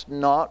that's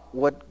not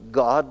what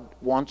God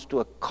wants to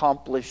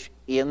accomplish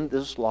in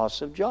this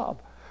loss of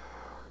job.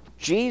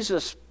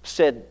 Jesus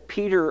said,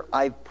 Peter,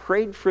 I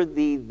prayed for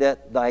thee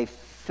that thy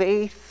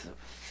faith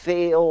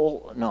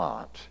fail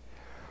not.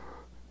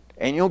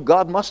 And you know,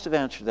 God must have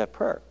answered that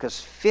prayer, because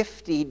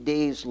 50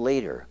 days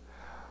later,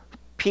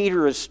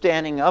 Peter is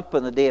standing up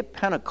on the day of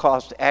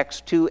Pentecost,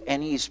 Acts 2,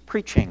 and he's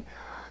preaching.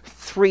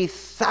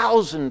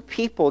 3,000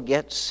 people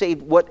get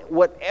saved.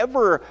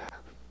 Whatever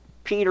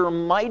Peter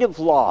might have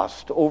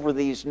lost over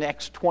these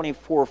next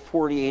 24,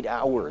 48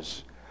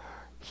 hours,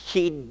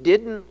 he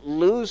didn't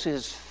lose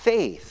his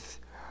faith,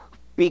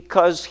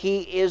 because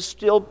he is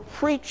still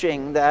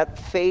preaching that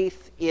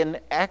faith in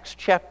Acts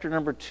chapter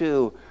number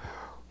 2.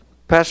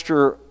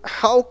 Pastor,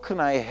 how can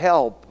I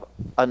help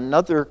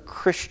another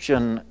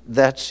Christian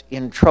that's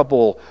in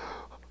trouble?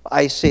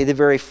 I say the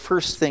very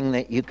first thing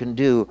that you can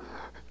do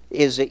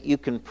is that you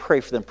can pray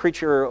for them.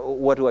 Preacher,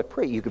 what do I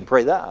pray? You can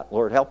pray that.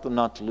 Lord, help them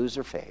not to lose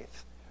their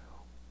faith.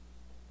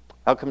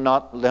 How come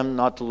them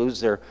not to lose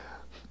their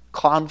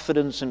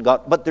confidence in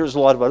God? But there's a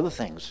lot of other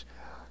things.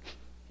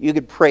 You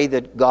could pray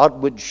that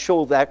God would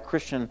show that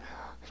Christian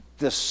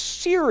the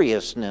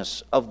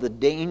seriousness of the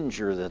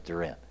danger that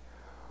they're in.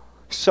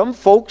 Some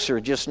folks are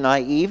just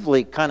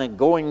naively kind of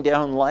going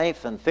down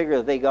life and figure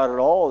that they got it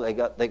all. They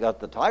got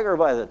the tiger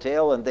by the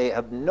tail, and they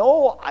have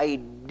no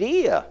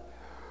idea.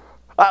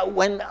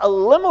 When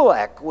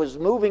Elimelech was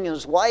moving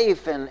his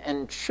wife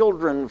and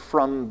children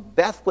from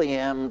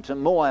Bethlehem to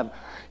Moab,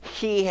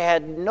 he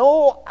had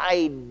no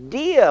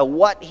idea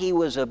what he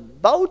was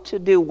about to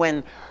do.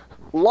 When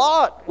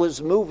Lot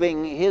was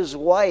moving his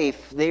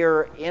wife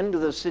there into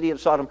the city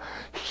of Sodom,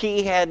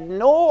 he had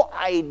no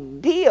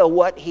idea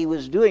what he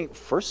was doing.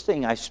 First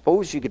thing, I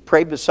suppose you could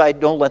pray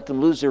beside, don't let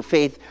them lose their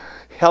faith.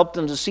 Help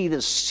them to see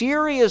the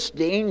serious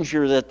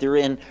danger that they're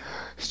in.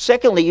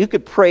 Secondly, you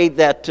could pray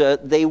that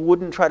they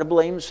wouldn't try to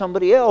blame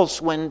somebody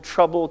else when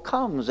trouble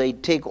comes. They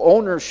take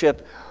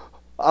ownership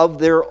of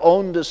their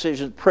own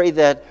decisions. Pray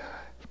that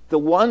the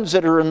ones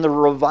that are in the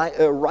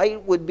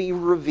right would be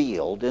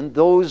revealed, and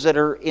those that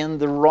are in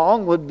the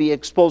wrong would be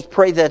exposed.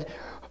 Pray that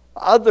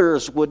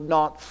others would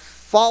not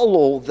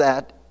follow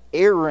that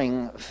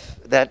erring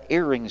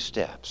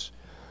steps.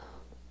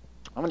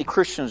 How many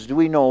Christians do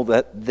we know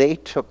that they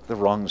took the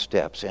wrong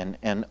steps,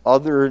 and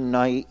other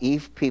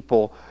naive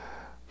people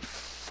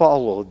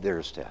followed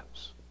their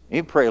steps?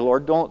 You pray,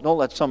 Lord, don't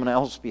let someone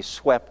else be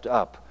swept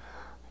up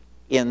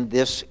in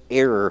this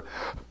error.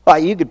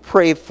 You could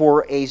pray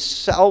for a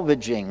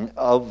salvaging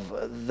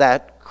of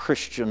that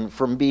Christian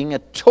from being a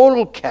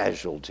total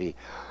casualty.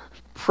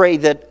 Pray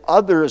that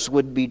others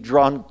would be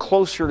drawn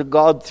closer to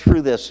God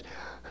through this.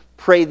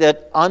 Pray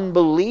that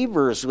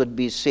unbelievers would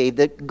be saved,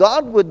 that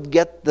God would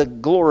get the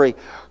glory.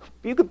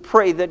 You could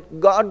pray that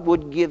God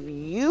would give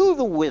you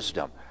the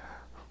wisdom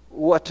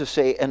what to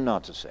say and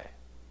not to say.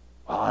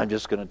 Oh, I'm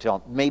just going to tell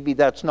him. Maybe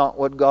that's not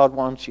what God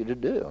wants you to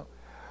do.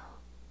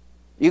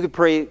 You could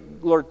pray,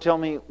 Lord, tell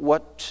me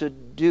what to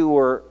do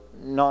or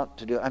not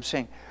to do. I'm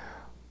saying,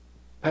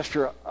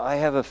 Pastor, I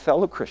have a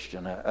fellow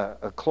Christian,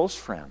 a close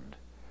friend,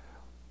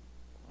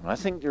 and I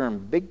think they're in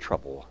big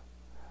trouble.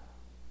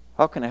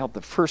 How can I help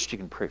them? First, you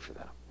can pray for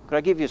them. Could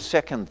I give you a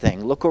second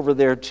thing? Look over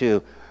there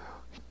to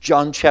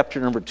John chapter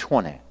number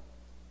 20.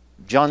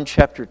 John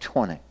chapter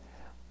 20.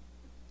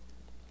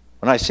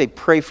 When I say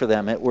pray for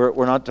them,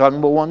 we're not talking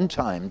about one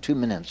time, 2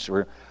 minutes.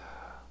 We're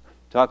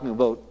talking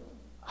about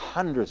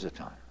hundreds of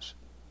times.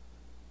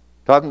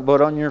 Talking about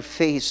on your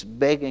face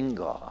begging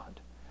God,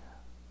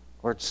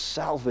 Lord,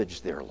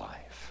 salvage their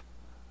life.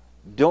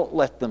 Don't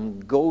let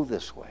them go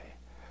this way.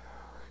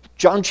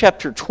 John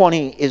chapter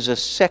 20 is a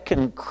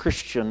second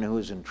Christian who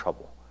is in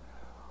trouble.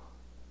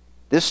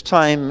 This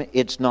time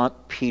it's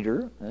not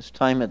Peter. This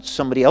time it's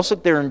somebody else.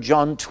 Look there in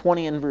John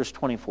 20 and verse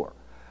 24.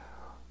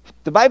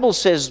 The Bible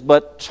says,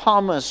 but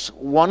Thomas,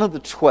 one of the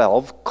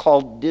 12,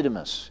 called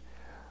Didymus,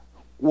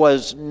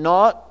 was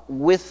not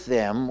with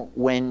them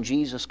when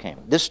Jesus came.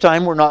 This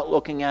time we're not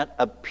looking at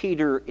a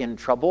Peter in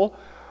trouble.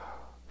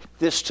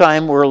 This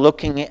time we're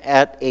looking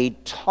at a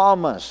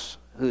Thomas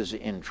who's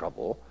in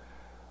trouble.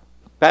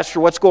 Pastor,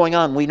 what's going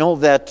on? We know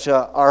that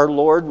our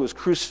Lord was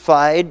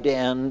crucified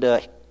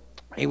and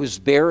he was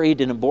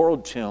buried in a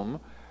borrowed tomb.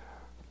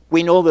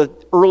 We know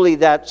that early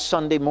that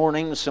Sunday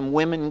morning, some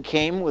women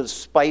came with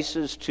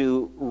spices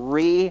to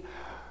re-spice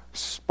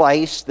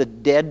the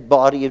dead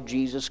body of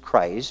Jesus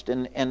Christ.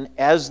 And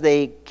as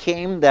they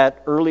came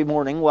that early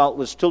morning, while it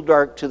was still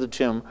dark to the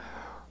tomb,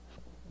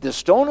 the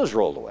stone is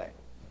rolled away.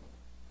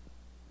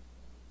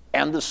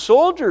 And the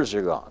soldiers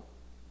are gone.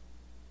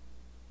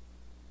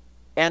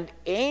 And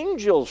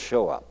angels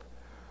show up.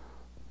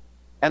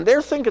 And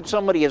they're thinking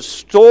somebody has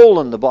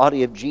stolen the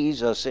body of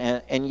Jesus,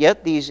 and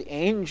yet these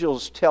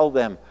angels tell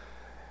them,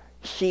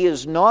 he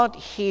is not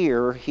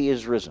here, he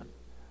is risen.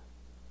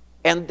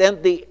 And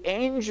then the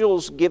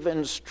angels give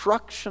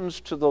instructions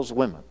to those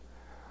women.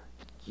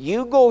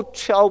 You go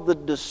tell the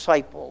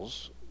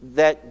disciples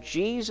that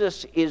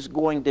Jesus is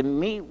going to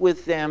meet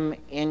with them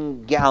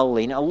in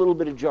Galilee. Now, a little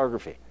bit of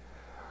geography.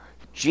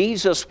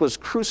 Jesus was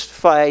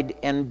crucified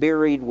and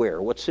buried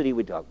where? What city are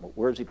we talking about?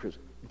 Where is he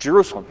crucified?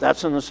 Jerusalem.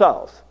 That's in the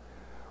south.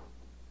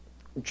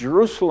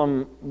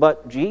 Jerusalem,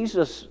 but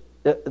Jesus,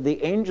 the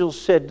angels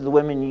said to the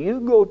women, you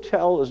go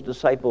tell his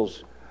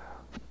disciples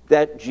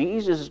that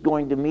Jesus is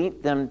going to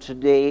meet them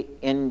today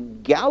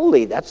in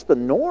Galilee. That's the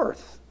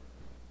north.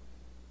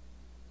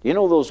 You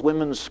know, those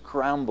women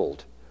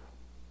scrambled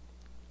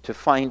to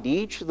find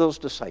each of those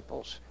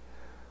disciples.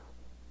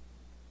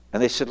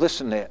 And they said,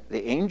 listen,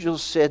 the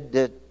angels said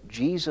that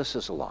Jesus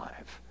is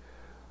alive.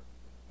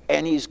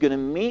 And he's going to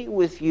meet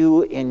with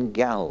you in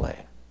Galilee.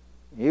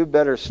 You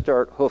better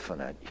start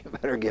hoofing it. You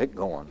better get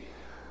going.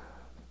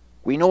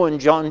 We know in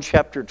John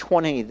chapter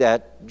 20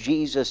 that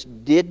Jesus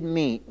did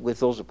meet with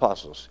those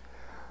apostles.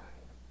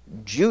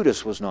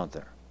 Judas was not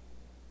there.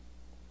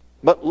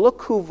 But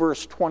look who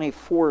verse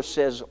 24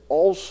 says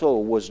also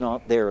was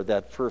not there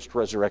that first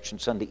resurrection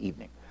Sunday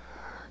evening.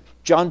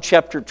 John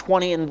chapter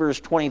 20 and verse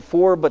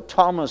 24, but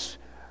Thomas,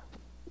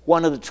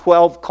 one of the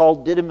 12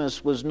 called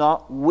Didymus, was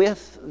not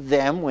with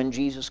them when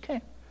Jesus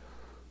came.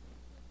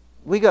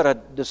 We got a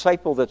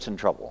disciple that's in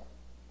trouble.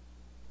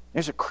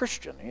 There's a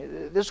Christian.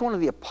 This is one of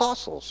the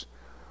apostles.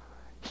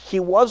 He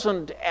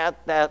wasn't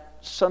at that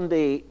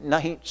Sunday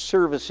night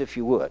service, if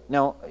you would.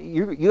 Now,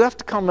 you have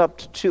to come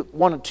up to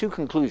one of two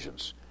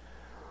conclusions.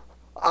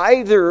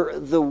 Either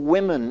the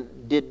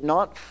women did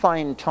not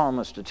find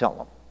Thomas to tell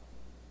them.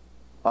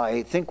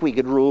 I think we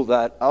could rule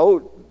that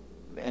out,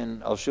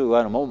 and I'll show you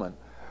in a moment.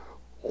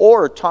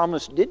 Or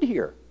Thomas did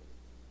hear.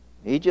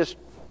 He just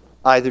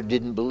either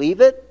didn't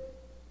believe it,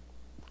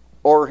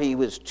 or he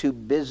was too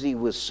busy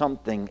with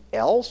something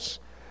else.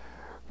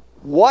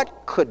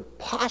 What could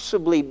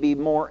possibly be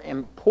more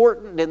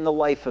important in the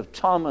life of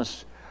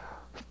Thomas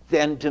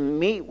than to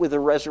meet with a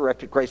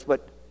resurrected Christ?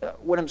 But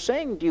what I'm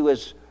saying to you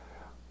is,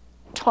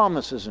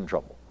 Thomas is in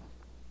trouble.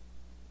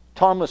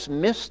 Thomas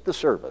missed the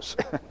service.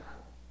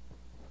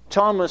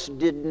 Thomas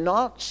did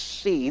not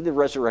see the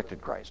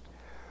resurrected Christ.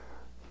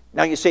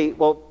 Now you say,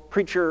 well,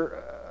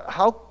 preacher,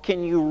 how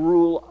can you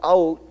rule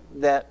out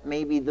that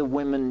maybe the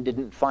women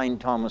didn't find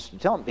Thomas to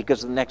tell him?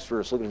 Because of the next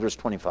verse, look at verse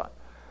 25.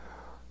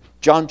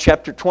 John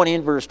chapter 20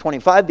 and verse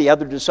 25, the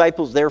other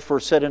disciples therefore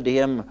said unto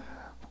him,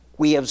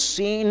 we have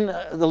seen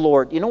the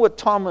Lord. You know what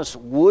Thomas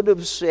would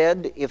have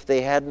said if they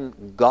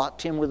hadn't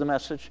got him with the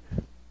message?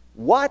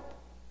 What?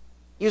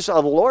 You saw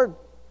the Lord?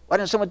 Why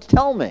didn't someone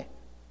tell me?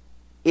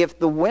 If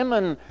the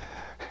women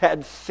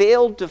had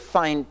failed to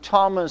find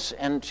Thomas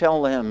and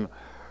tell him,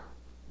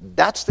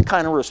 that's the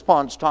kind of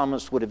response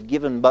Thomas would have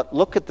given. But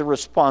look at the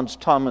response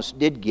Thomas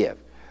did give.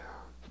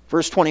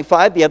 Verse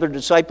 25, the other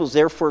disciples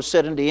therefore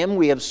said unto him,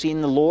 we have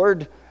seen the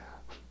Lord.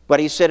 But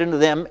he said unto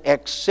them,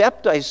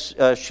 except I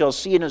shall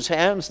see in his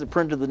hands the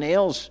print of the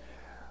nails,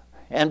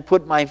 and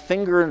put my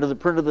finger into the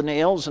print of the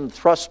nails and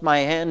thrust my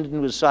hand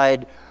into his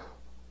side,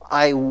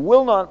 I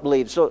will not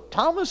believe. So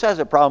Thomas has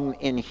a problem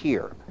in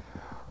here.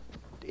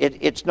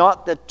 It's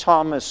not that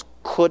Thomas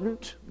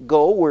couldn't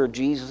go where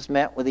Jesus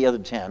met with the other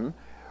 10.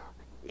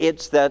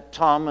 It's that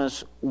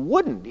Thomas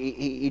wouldn't.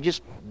 He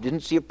just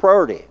didn't see a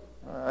priority.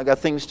 I got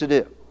things to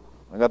do.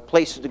 I got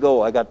places to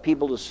go. I got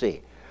people to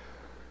see.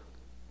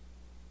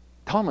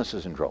 Thomas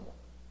is in trouble.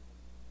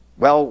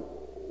 Well,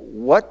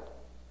 what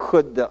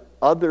could the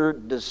other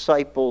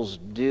disciples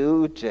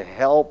do to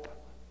help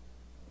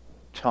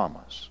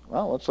Thomas?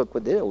 Well, let's look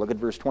what they did. Look at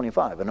verse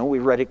 25. I know we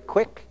read it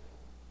quick.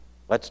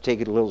 Let's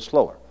take it a little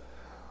slower.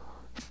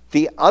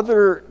 The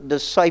other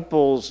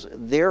disciples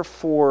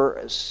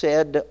therefore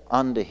said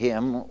unto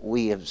him,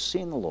 We have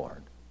seen the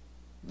Lord.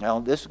 Now,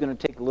 this is going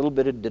to take a little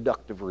bit of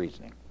deductive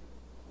reasoning.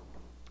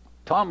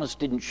 Thomas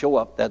didn't show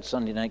up that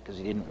Sunday night because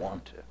he didn't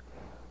want to.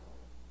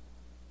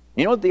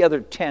 You know what the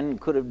other 10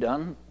 could have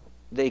done?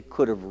 They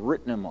could have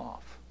written him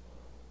off.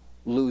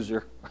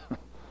 Loser.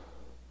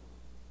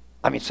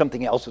 I mean,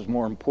 something else is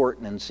more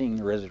important than seeing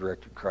the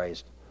resurrected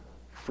Christ.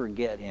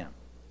 Forget him.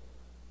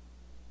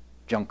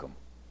 Junk him.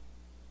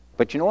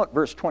 But you know what?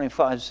 Verse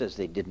 25 says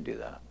they didn't do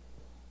that.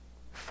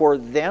 For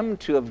them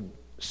to have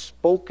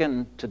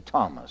spoken to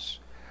Thomas,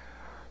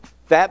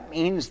 that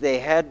means they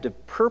had to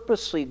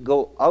purposely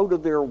go out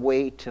of their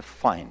way to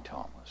find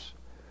Thomas.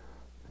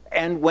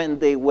 And when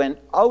they went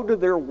out of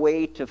their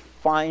way to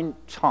find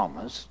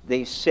Thomas,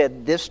 they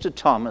said this to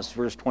Thomas,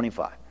 verse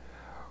 25.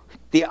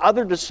 The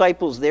other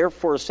disciples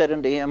therefore said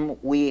unto him,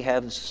 We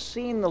have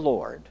seen the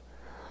Lord.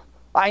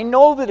 I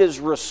know that his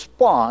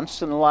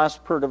response in the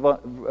last part of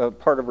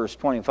verse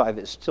 25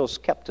 is still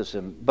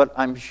skepticism, but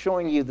I'm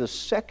showing you the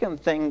second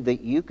thing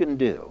that you can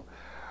do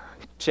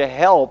to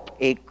help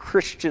a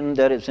Christian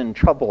that is in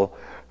trouble,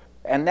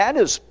 and that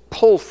is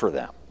pull for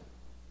them.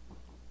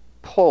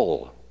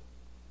 Pull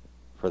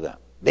for them.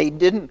 They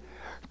didn't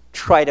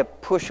try to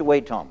push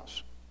away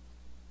Thomas.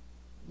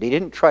 They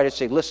didn't try to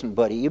say, Listen,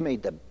 buddy, you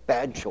made the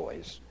bad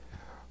choice.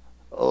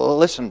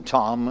 Listen,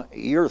 Tom,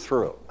 you're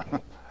through.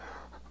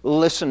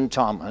 Listen,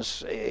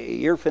 Thomas,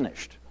 you're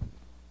finished.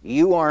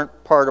 You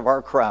aren't part of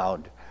our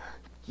crowd.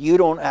 You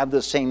don't have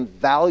the same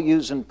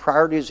values and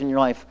priorities in your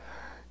life.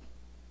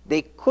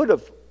 They could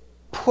have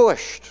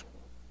pushed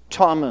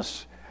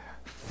Thomas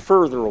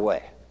further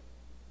away.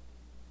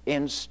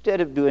 Instead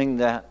of doing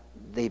that,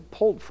 they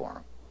pulled for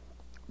him.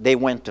 They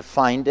went to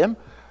find him.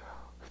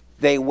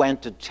 They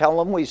went to tell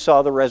him we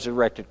saw the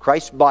resurrected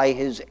Christ. By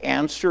his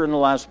answer in the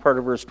last part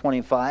of verse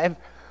 25,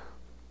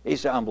 he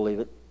said, I don't believe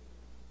it.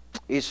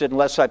 He said,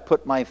 unless I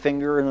put my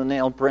finger in the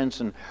nail prints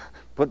and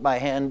put my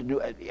hand into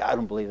it, I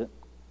don't believe it.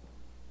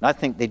 And I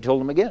think they told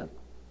him again.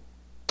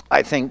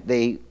 I think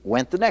they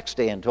went the next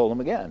day and told him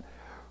again.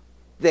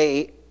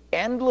 They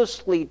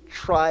endlessly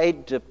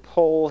tried to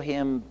pull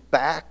him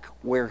back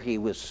where he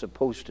was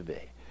supposed to be.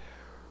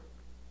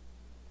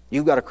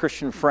 You've got a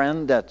Christian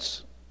friend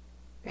that's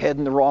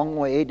heading the wrong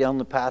way down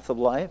the path of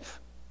life.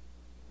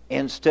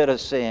 Instead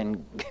of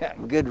saying,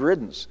 good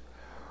riddance,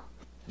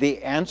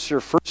 the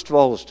answer, first of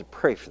all, is to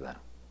pray for them.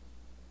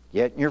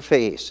 Get in your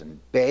face and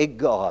beg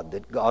God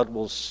that God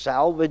will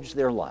salvage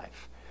their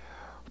life.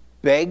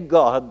 Beg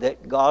God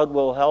that God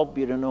will help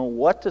you to know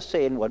what to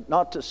say and what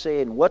not to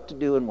say and what to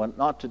do and what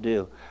not to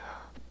do.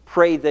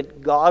 Pray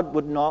that God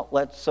would not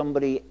let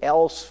somebody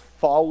else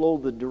follow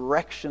the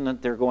direction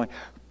that they're going.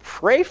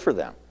 Pray for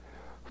them.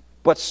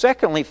 But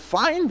secondly,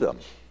 find them.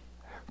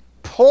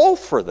 Pull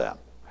for them.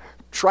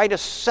 Try to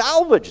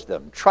salvage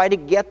them. Try to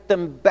get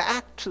them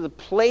back to the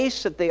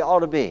place that they ought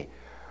to be.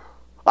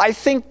 I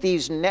think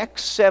these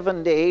next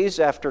 7 days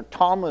after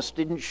Thomas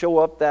didn't show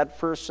up that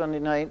first Sunday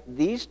night,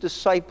 these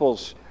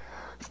disciples,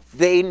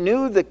 they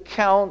knew the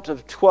count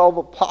of 12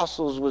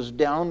 apostles was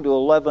down to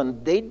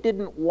 11. They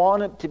didn't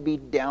want it to be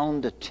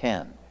down to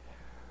 10.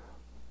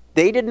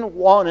 They didn't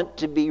want it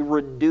to be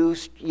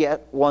reduced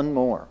yet one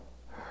more.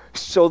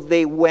 So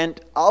they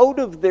went out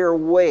of their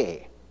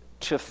way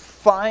to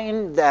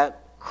find that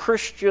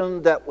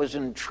Christian that was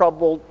in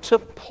trouble, to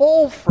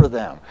pull for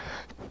them,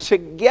 to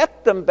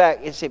get them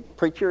back. You say,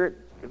 preacher,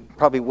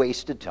 probably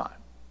wasted time.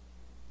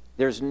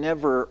 There's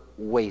never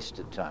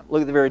wasted time.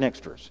 Look at the very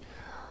next verse.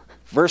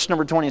 Verse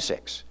number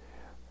 26.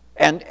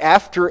 And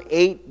after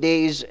 8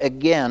 days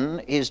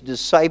again, his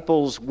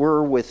disciples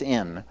were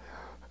within,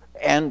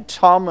 and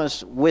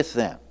Thomas with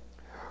them.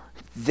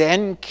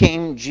 Then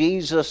came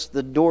Jesus,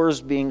 the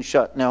doors being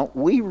shut. Now,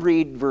 we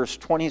read verse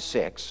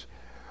 26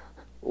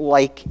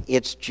 like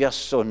it's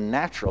just so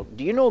natural.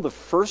 Do you know the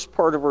first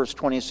part of verse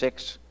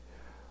 26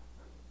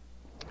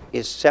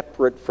 is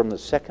separate from the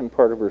second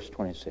part of verse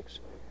 26?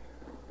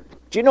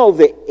 Do you know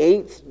the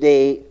 8th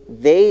day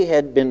they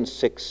had been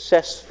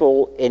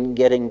successful in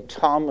getting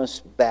Thomas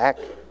back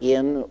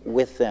in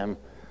with them?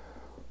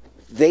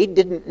 They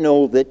didn't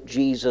know that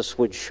Jesus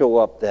would show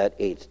up that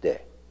 8th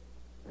day.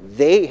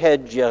 They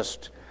had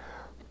just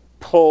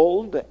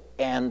pulled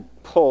and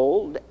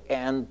pulled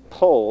and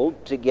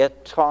pulled to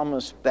get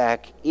Thomas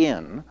back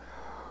in.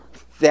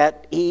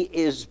 that he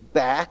is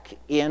back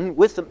in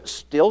with them,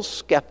 still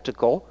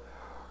skeptical,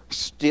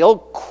 still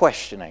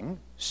questioning,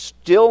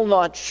 still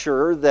not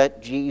sure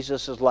that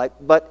Jesus is like,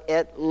 but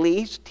at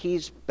least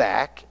he's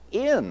back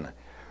in.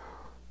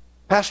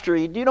 Pastor,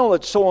 do you know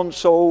that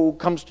so-and-so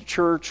comes to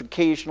church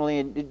occasionally,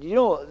 and do you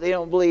know they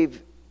don't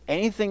believe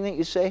anything that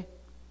you say?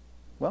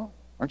 Well,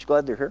 aren't you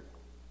glad they're here?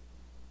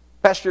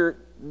 Pastor,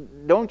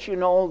 don't you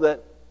know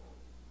that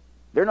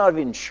they're not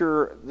even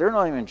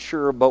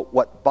sure about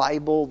what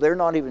Bible, they're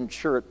not even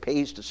sure it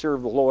pays to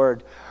serve the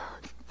Lord.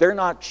 They're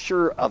not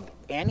sure of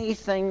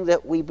anything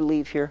that we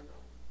believe here.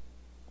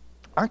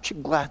 Aren't you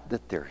glad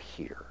that they're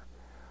here?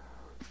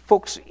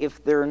 Folks,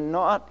 if they're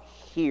not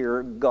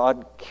here,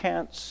 God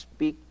can't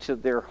speak to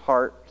their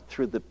heart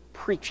through the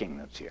preaching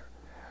that's here.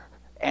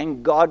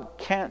 And God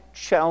can't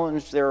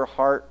challenge their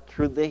heart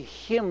through the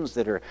hymns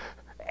that are,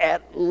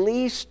 at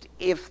least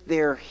if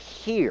they're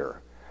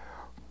here.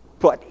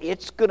 But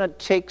it's going to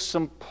take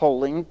some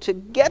pulling to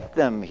get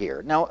them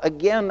here. Now,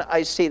 again,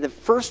 I say the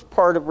first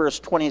part of verse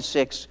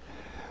 26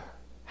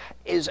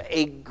 is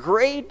a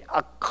great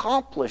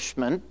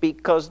accomplishment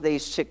because they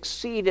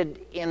succeeded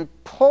in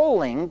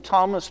pulling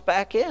Thomas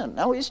back in.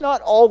 Now, he's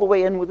not all the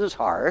way in with his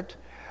heart.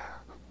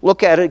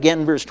 Look at it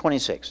again, verse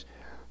 26.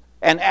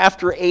 And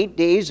after 8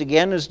 days,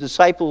 again, his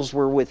disciples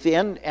were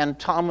within, and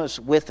Thomas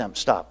with them.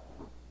 Stop.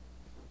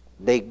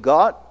 They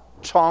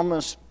got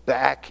Thomas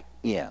back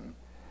in.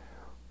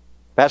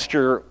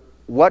 Pastor,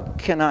 what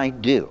can I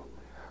do?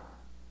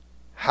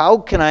 How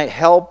can I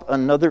help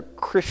another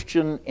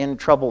Christian in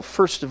trouble?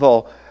 First of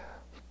all,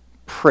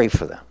 pray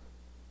for them.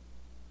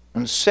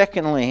 And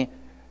secondly,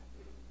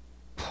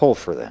 pull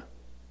for them.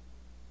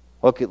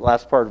 Look at the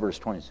last part of verse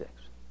 26.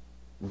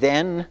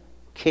 Then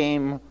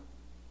came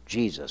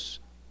Jesus.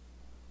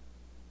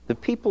 The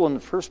people in the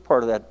first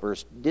part of that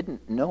verse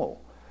didn't know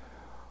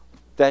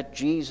that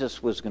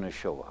Jesus was going to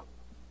show up.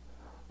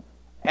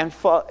 And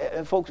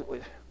folks,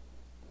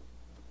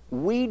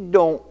 we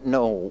don't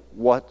know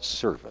what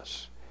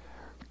service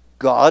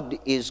God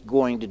is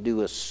going to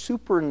do a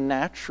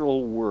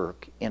supernatural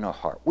work in a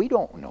heart. We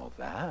don't know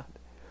that.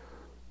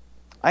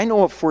 I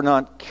know if we're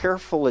not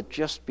careful, it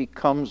just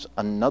becomes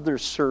another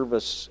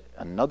service,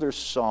 another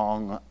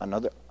song,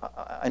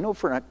 I know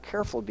if we're not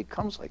careful, it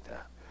becomes like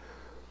that.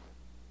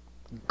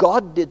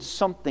 God did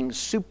something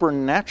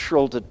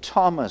supernatural to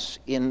Thomas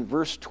in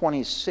verse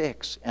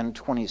 26 and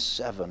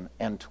 27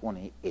 and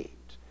 28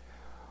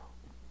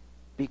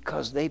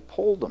 because they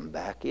pulled him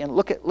back in.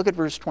 Look at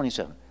verse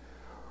 27.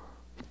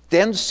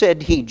 Then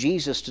said he,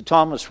 Jesus, to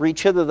Thomas,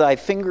 reach hither thy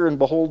finger and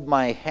behold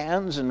my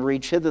hands, and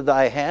reach hither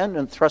thy hand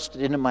and thrust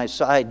it into my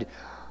side.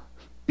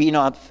 Be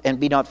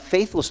not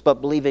faithless,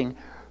 but believing.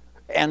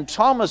 And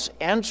Thomas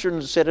answered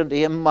and said unto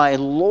him, my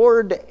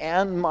Lord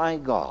and my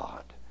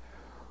God.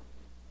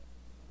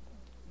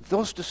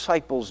 Those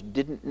disciples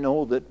didn't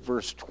know that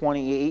verse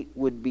 28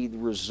 would be the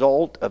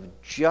result of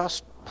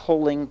just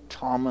pulling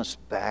Thomas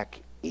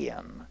back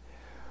in.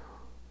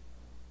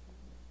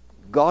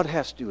 God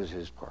has to do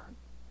his part.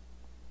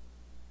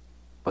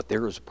 But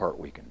there is a part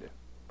we can do.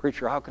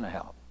 Preacher, how can I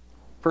help?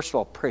 First of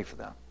all, pray for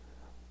them.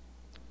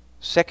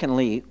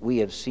 Secondly, we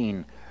have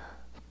seen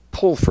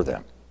pull for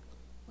them.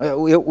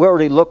 We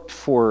already looked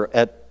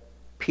at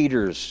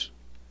Peter's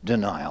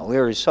denial. We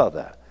already saw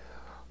that.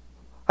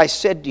 I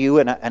said to you,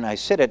 and I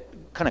said it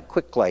kind of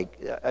quick like,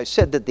 I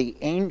said that the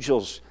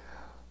angels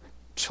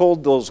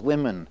told those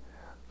women,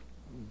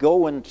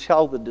 go and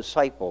tell the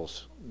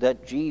disciples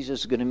that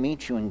Jesus is going to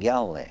meet you in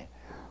Galilee.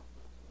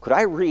 Could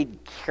I read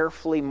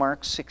carefully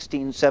Mark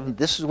 16:7?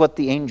 This is what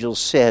the angels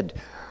said.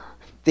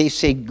 They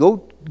say,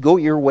 go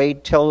your way,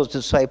 tell his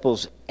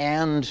disciples,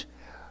 and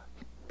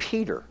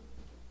Peter.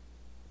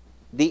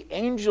 The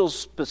angels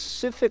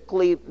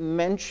specifically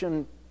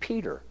mentioned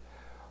Peter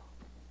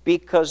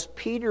because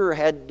Peter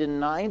had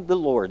denied the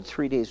Lord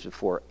 3 days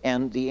before.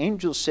 And the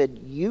angel said,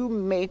 you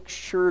make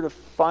sure to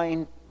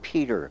find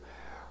Peter.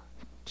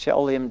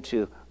 Tell him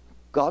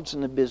God's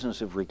in the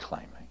business of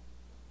reclaiming.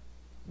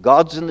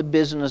 God's in the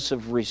business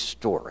of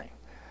restoring.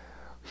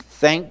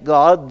 Thank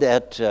God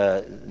that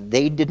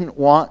they didn't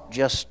want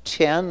just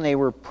 10. They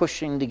were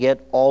pushing to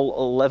get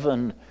all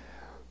 11.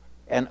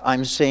 And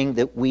I'm saying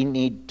that we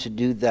need to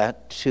do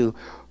that too.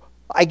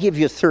 I give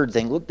you a third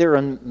thing. Look there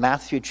in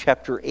Matthew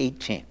chapter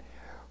 18.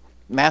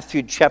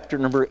 Matthew chapter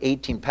number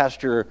 18.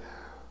 Pastor,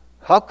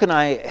 how can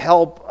I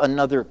help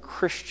another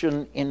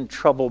Christian in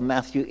trouble?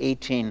 Matthew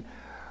 18.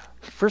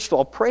 First of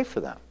all, pray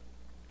for them.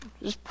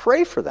 Just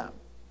pray for them.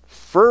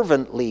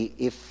 Fervently,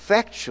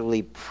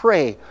 effectually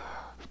pray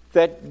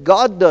that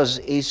God does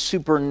a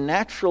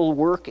supernatural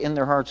work in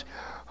their hearts.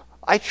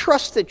 I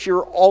trust that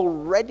you're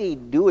already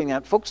doing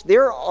that. Folks,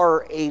 there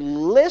are a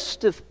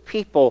list of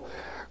people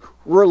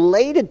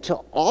related to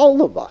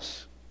all of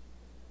us.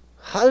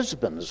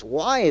 Husbands,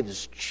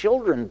 wives,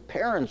 children,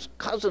 parents,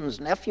 cousins,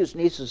 nephews,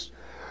 nieces.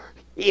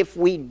 If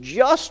we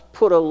just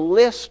put a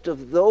list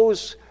of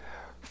those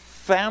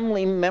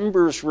family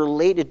members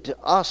related to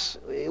us,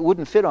 it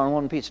wouldn't fit on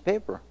one piece of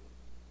paper.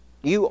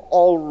 You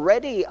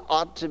already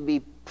ought to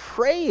be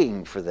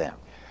praying for them.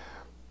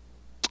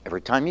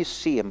 Every time you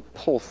see them,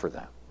 pull for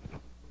them.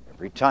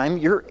 Every time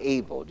you're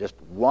able, just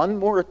one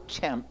more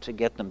attempt to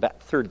get them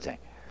back. Third thing,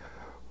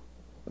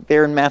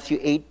 there in Matthew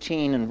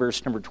 18 and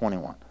verse number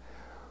 21.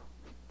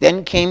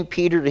 Then came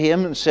Peter to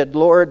him and said,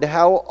 Lord,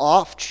 how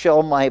oft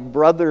shall my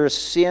brother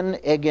sin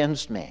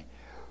against me,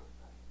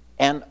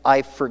 and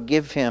I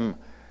forgive him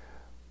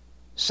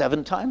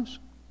 7 times?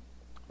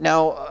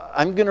 Now,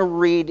 I'm going to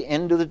read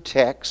into the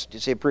text. You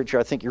say, preacher,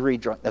 I think you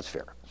read drunk. That's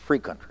fair. It's free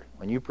country.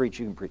 When you preach,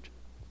 you can preach.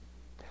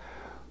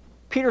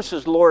 Peter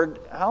says, Lord,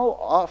 how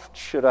oft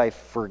should I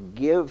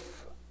forgive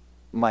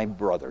my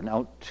brother?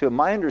 Now, to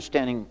my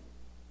understanding,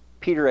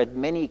 Peter had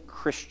many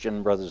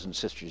Christian brothers and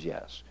sisters,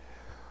 yes.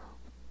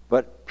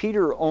 But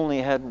Peter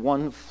only had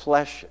one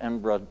flesh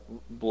and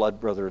blood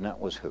brother, and that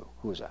was who?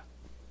 Who was that?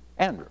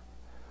 Andrew.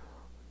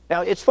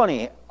 Now, it's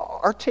funny.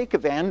 Our take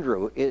of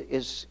Andrew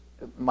is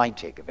my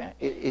take of Andrew,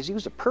 is he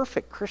was a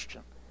perfect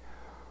Christian.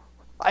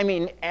 I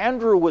mean,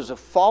 Andrew was a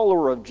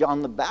follower of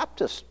John the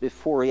Baptist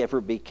before he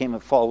ever became a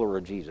follower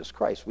of Jesus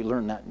Christ. We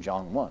learned that in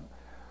John 1.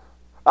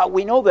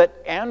 We know that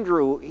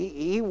Andrew,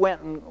 he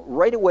went and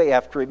right away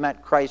after he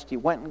met Christ, he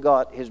went and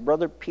got his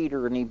brother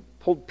Peter, and he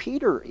pulled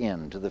Peter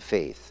into the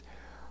faith.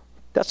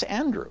 That's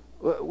Andrew.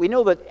 We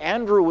know that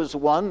Andrew was the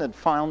one that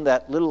found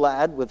that little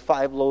lad with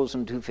 5 loaves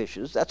and 2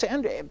 fishes. That's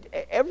Andrew.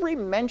 Every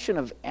mention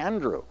of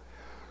Andrew,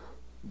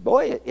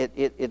 boy,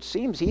 it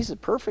seems he's a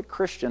perfect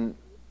Christian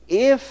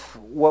if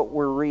what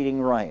we're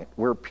reading right,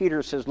 where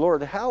Peter says,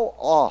 Lord, how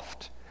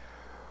oft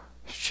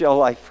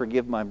shall I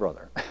forgive my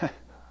brother?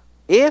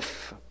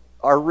 If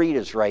our read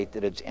is right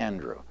that it's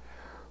Andrew,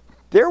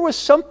 there was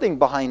something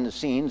behind the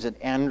scenes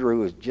that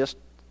Andrew just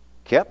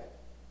kept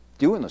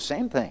doing the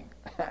same thing.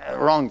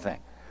 Wrong thing.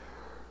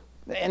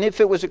 And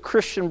if it was a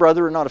Christian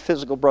brother and not a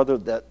physical brother,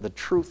 that the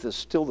truth is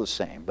still the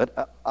same.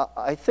 But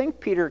I think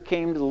Peter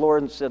came to the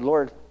Lord and said,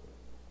 Lord,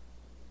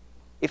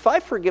 if I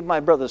forgive my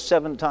brother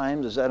 7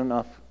 times, is that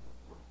enough?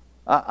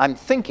 I'm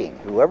thinking,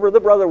 whoever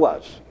the brother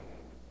was,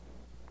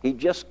 he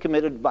just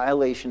committed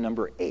violation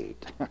number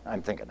 8.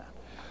 I'm thinking that.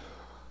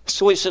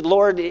 So he said,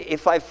 Lord,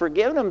 if I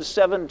forgive him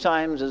 7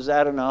 times, is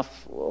that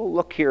enough? Well,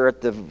 look here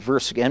at the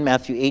verse again,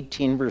 Matthew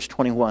 18, verse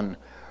 21.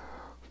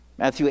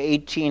 Matthew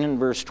 18 and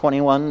verse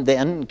 21,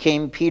 then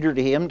came Peter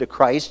to him, to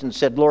Christ, and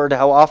said, Lord,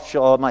 how oft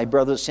shall my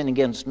brother sin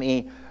against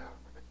me,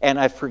 and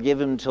I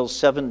forgive him till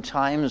 7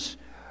 times?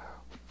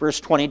 Verse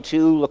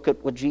 22, look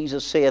at what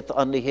Jesus saith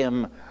unto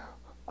him,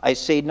 I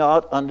say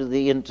not unto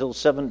thee until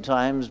 7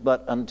 times,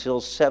 but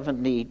until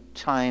 70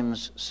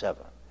 times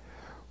 7.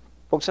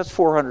 Folks, that's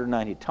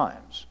 490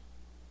 times.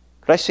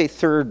 Could I say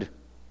third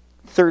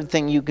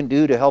thing you can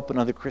do to help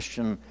another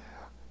Christian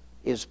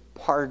is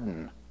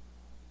pardon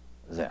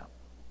them.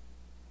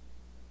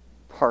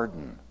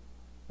 Pardon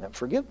them.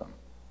 Forgive them.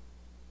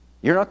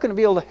 You're not going to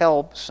be able to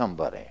help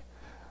somebody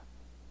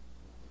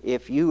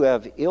if you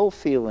have ill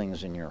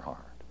feelings in your heart.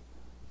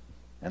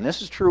 And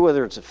this is true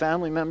whether it's a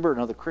family member,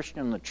 another Christian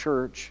in the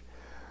church.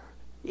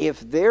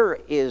 If there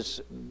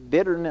is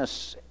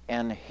bitterness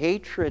and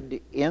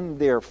hatred in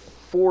there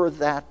for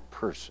that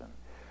person,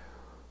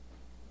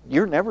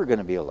 you're never going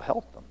to be able to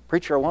help them.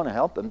 Preacher, I want to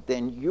help them.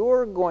 Then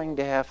you're going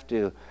to have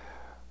to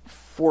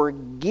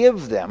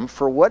forgive them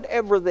for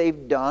whatever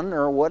they've done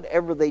or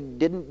whatever they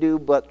didn't do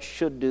but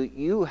should do.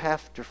 You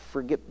have to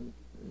forgive.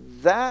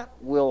 That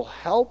will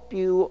help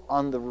you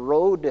on the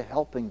road to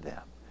helping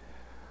them.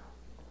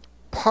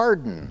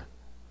 Pardon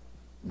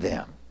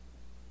them.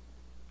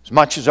 As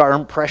much as our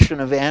impression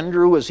of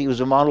Andrew was he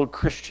was a model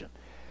Christian,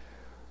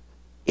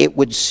 it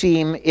would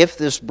seem if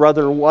this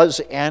brother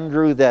was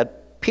Andrew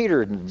that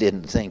Peter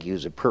didn't think he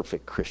was a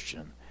perfect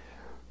Christian.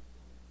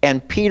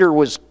 And Peter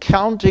was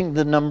counting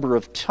the number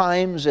of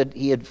times that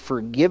he had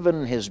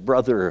forgiven his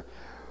brother.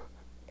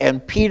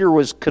 And Peter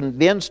was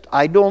convinced,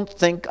 I don't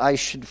think I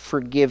should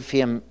forgive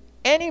him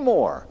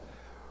anymore.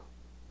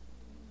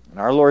 And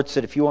our Lord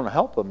said, if you want to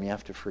help him, you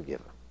have to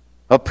forgive him.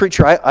 Well,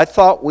 preacher, I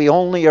thought we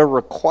only are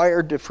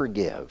required to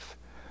forgive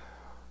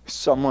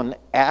someone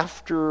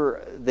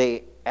after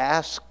they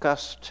ask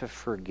us to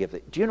forgive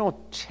it. Do you know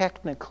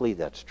technically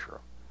that's true?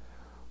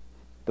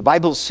 The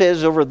Bible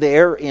says over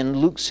there in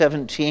Luke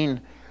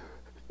 17,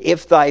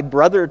 if thy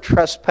brother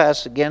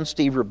trespass against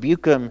thee,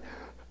 rebuke him,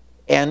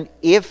 and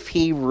if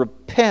he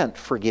repent,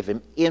 forgive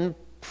him. In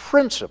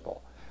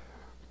principle,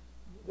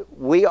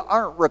 we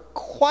aren't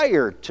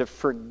required to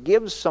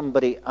forgive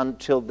somebody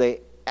until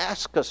they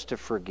ask us to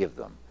forgive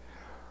them.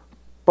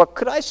 But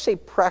could I say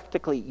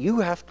practically, you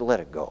have to let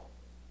it go.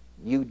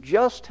 You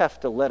just have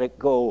to let it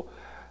go,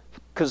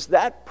 because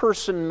that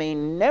person may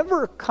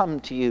never come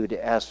to you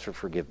to ask for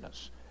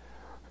forgiveness.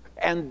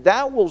 And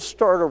that will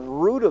start a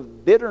root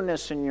of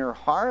bitterness in your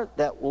heart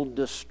that will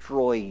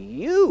destroy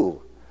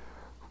you,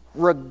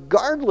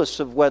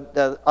 regardless of what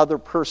the other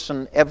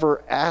person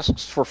ever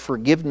asks for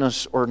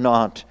forgiveness or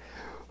not.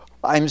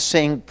 I'm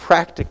saying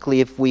practically,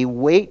 if we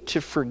wait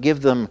to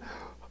forgive them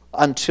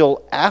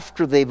until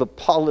after they've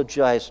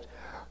apologized,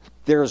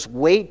 there's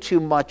way too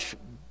much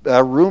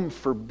room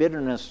for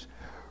bitterness.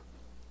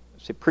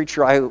 Say,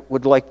 preacher, I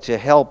would like to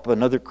help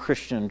another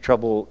Christian in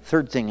trouble.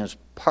 Third thing is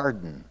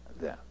pardon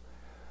them.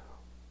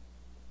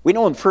 We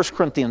know in 1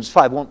 Corinthians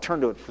 5, won't turn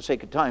to it for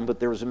sake of time,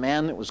 but there was a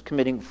man that was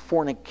committing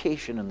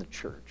fornication in the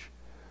church.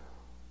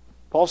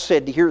 Paul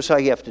said, here's how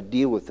you have to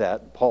deal with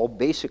that. Paul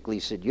basically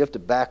said, you have to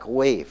back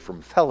away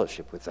from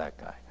fellowship with that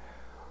guy.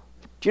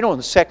 Do you know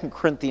in 2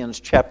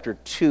 Corinthians chapter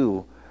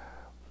 2,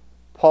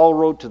 Paul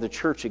wrote to the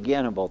church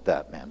again about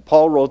that man.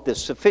 Paul wrote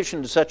this,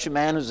 sufficient to such a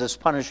man as this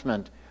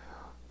punishment,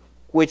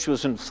 which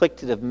was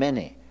inflicted of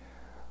many.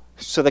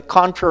 So that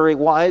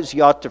contrariwise,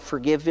 you ought to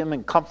forgive him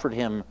and comfort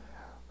him,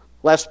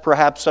 lest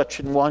perhaps such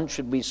an one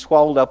should be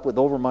swallowed up with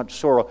overmuch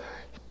sorrow.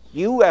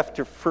 You have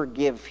to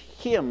forgive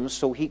him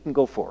so he can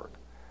go forward.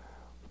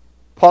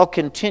 Paul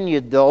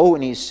continued, though,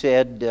 and he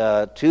said,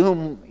 to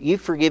whom ye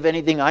forgive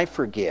anything, I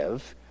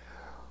forgive.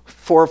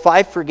 For if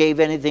I forgave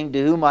anything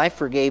to whom I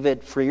forgave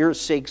it, for your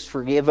sakes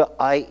forgive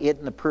I it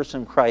in the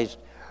person of Christ,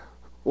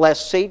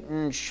 lest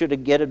Satan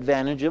should get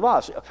advantage of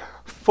us.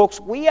 Folks,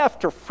 we have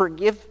to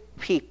forgive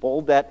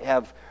people that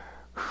have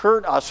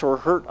hurt us or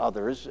hurt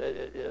others,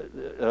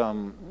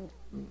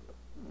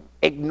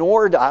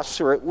 ignored us,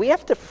 or we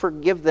have to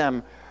forgive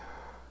them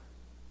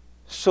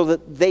so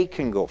that they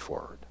can go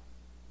forward.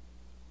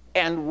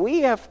 And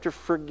we have to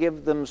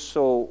forgive them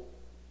so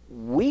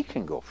we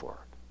can go forward.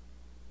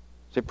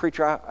 Say,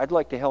 preacher, I'd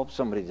like to help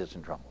somebody that's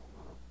in trouble.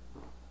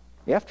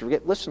 You have to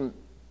forget, listen,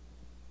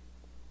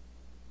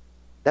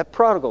 that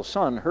prodigal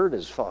son hurt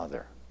his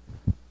father.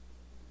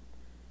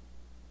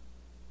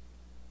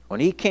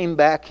 When he came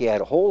back, he had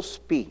a whole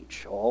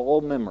speech,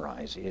 all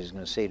memorized, he was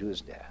going to say to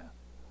his dad.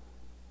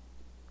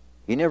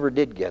 He never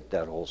did get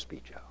that whole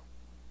speech out.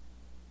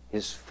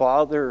 His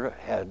father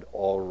had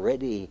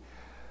already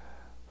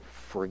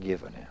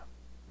forgiven him.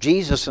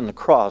 Jesus on the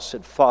cross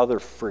said, Father,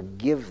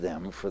 forgive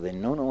them, for they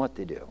know not what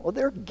they do. Well,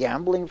 they're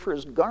gambling for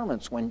his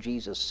garments when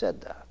Jesus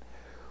said that.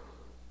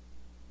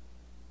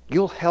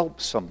 You'll help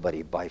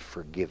somebody by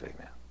forgiving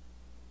them.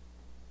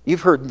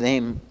 You've heard the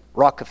name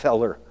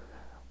Rockefeller.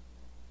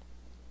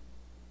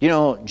 You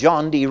know,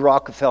 John D.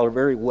 Rockefeller,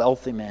 very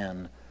wealthy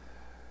man.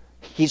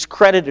 He's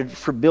credited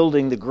for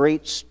building the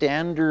great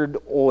Standard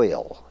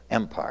Oil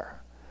empire.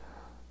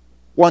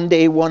 One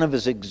day, one of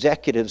his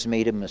executives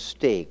made a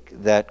mistake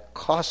that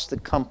cost the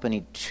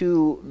company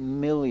 $2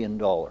 million.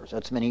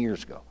 That's many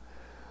years ago.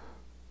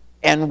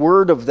 And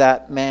word of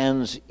that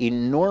man's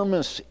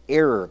enormous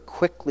error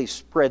quickly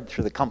spread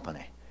through the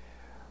company.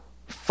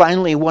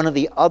 Finally, one of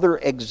the other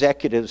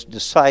executives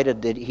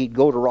decided that he'd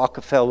go to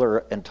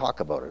Rockefeller and talk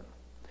about it.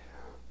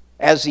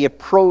 As he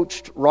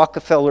approached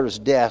Rockefeller's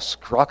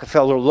desk,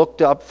 Rockefeller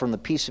looked up from the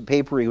piece of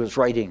paper he was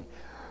writing.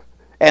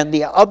 And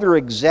the other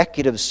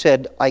executive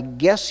said, I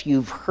guess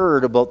you've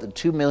heard about the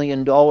 $2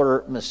 million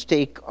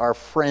mistake our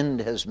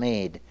friend has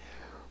made.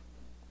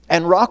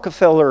 And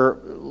Rockefeller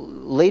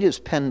laid his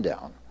pen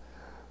down.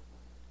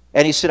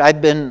 And he said,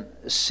 I've been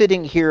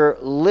sitting here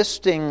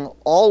listing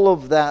all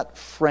of that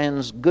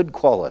friend's good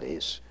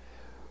qualities.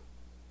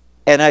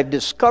 And I've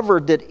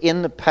discovered that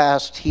in the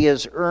past he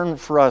has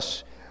earned for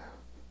us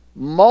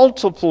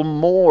multiple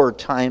more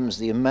times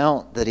the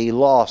amount that he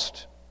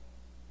lost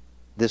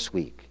this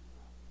week.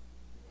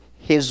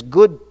 His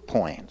good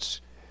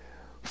points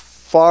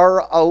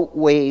far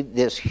outweigh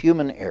this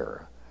human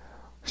error.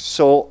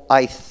 So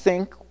I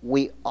think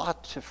we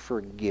ought to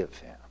forgive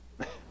him.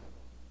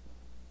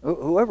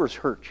 Whoever's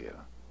hurt you.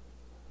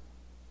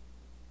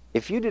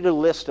 If you did a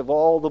list of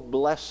all the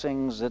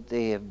blessings that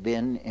they have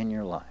been in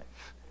your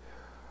life,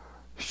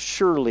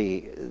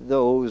 surely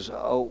those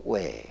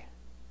outweigh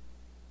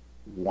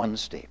one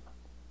statement,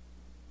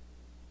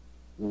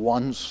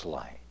 one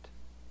slight,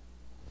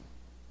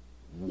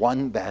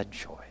 one bad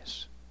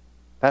choice.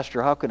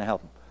 Pastor, how can I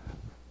help them?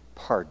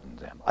 Pardon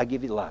them. I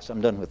give you the last.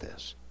 I'm done with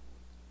this.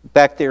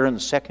 Back there in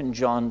 2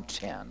 John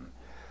 10.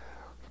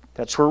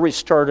 That's where we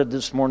started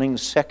this morning,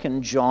 2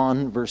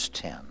 John verse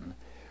 10.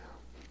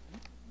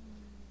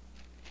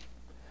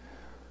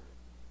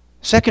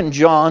 2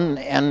 John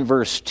and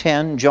verse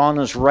 10, John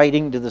is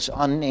writing to this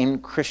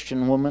unnamed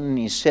Christian woman, and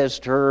he says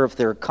to her, if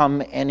there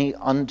come any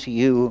unto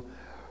you,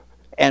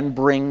 and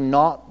bring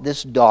not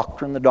this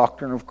doctrine, the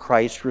doctrine of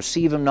Christ,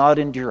 receive him not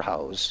into your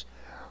house,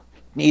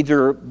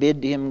 neither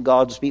bid him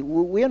Godspeed.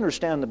 We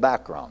understand the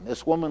background.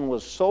 This woman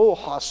was so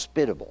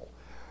hospitable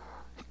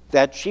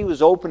that she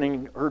was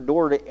opening her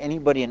door to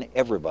anybody and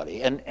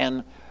everybody.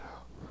 And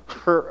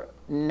her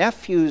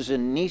nephews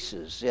and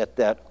nieces at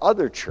that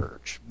other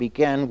church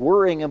began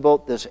worrying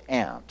about this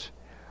aunt.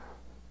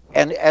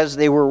 And as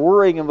they were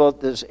worrying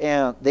about this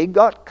aunt, they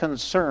got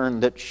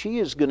concerned that she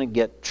is going to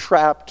get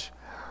trapped,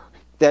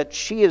 that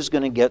she is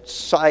going to get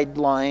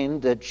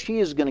sidelined, that she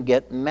is going to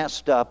get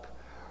messed up.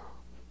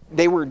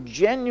 They were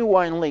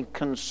genuinely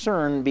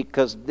concerned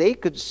because they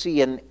could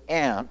see an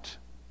aunt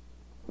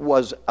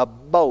was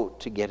about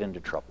to get into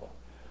trouble.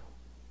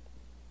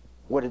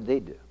 What did they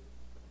do?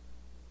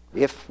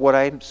 If what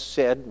I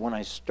said when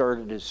I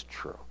started is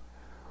true,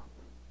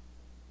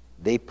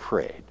 they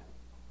prayed,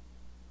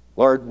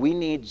 Lord, we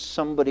need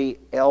somebody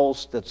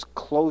else that's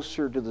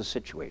closer to the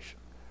situation.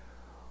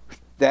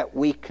 that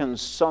we can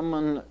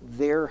summon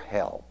their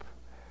help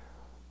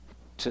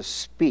to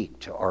speak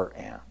to our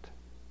aunt.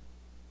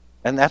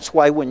 And that's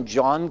why when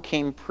John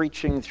came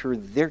preaching through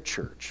their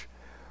church,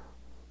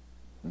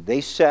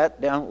 they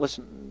sat down.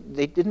 Listen,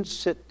 they didn't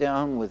sit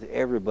down with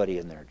everybody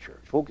in their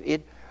church. Folks,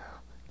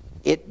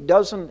 it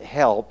doesn't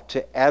help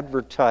to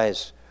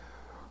advertise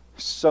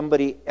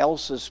somebody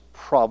else's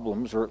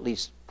problems, or at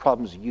least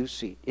problems you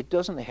see. It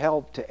doesn't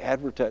help to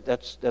advertise.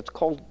 That's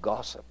called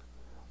gossip.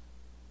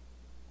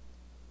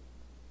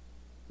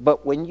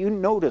 But when you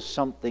notice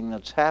something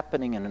that's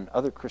happening in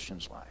another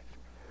Christian's life,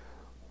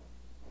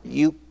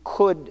 you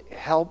could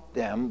help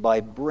them by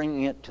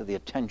bringing it to the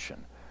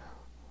attention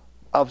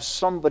of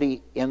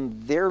somebody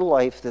in their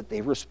life that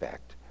they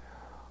respect,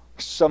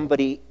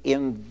 somebody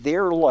in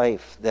their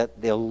life that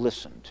they'll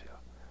listen to.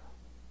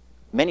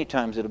 Many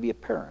times it'll be a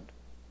parent.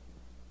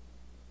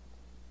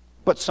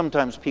 But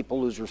sometimes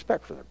people lose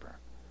respect for their parent.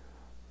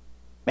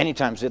 Many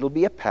times it'll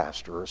be a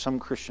pastor or some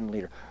Christian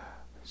leader.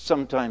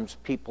 Sometimes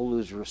people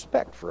lose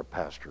respect for a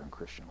pastor and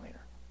Christian leader.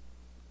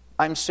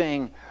 I'm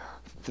saying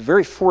the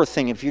very fourth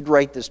thing, if you'd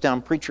write this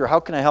down, preacher, how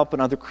can I help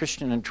another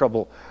Christian in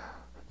trouble?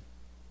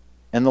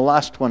 And the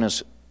last one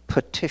is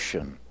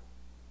petition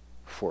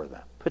for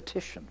them.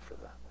 Petition for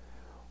them.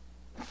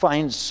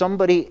 Find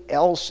somebody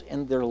else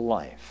in their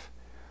life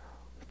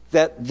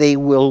that they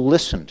will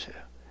listen to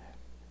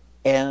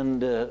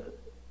and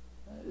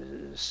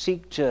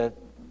seek to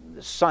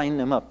sign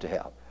them up to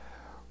help.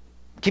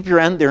 Keep your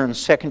hand there in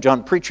 2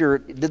 John. Preacher,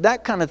 did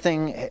that kind of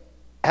thing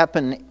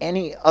happen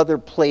any other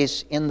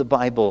place in the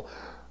Bible?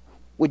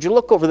 Would you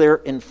look over there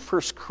in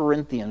 1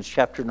 Corinthians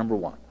chapter number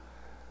 1?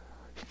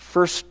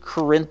 1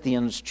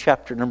 Corinthians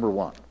chapter number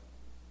 1.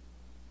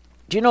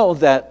 Do you know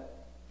that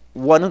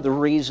one of the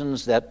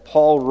reasons that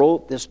Paul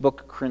wrote this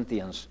book of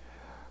Corinthians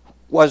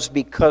was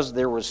because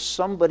there was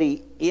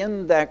somebody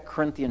in that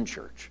Corinthian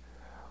church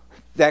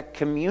that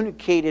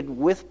communicated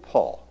with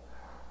Paul,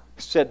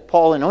 said,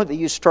 Paul, I know that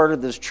you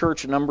started this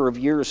church a number of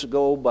years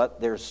ago,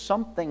 but there's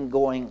something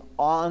going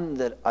on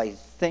that I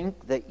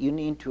think that you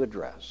need to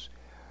address.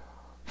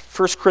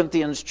 1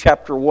 Corinthians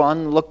chapter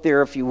 1, look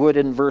there if you would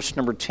in verse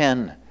number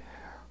 10.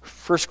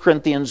 1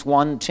 Corinthians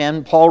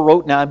 1:10, Paul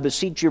wrote, Now I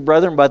beseech you,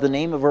 brethren, by the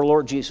name of our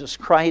Lord Jesus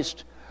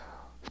Christ,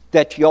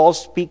 that you all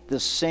speak the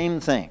same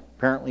thing.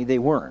 Apparently they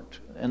weren't.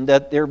 And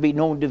that there be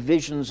no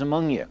divisions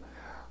among you.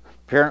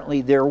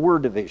 Apparently there were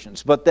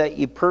divisions. But that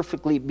you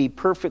be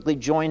perfectly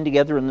joined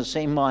together in the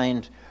same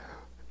mind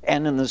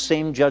and in the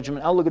same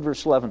judgment. Now look at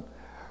verse 11.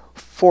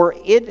 For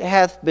it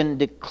hath been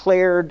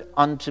declared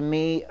unto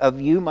me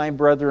of you, my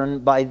brethren,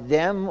 by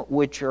them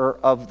which are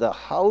of the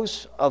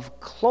house of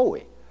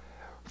Chloe,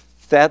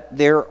 that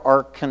there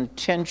are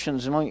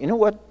contentions among you. You know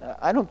what?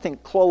 I don't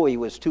think Chloe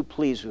was too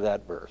pleased with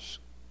that verse.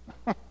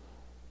 You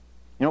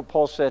know what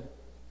Paul said?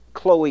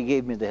 Chloe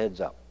gave me the heads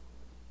up.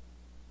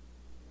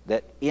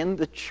 That in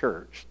the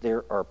church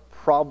there are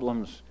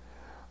problems.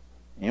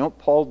 You know what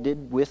Paul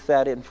did with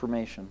that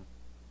information?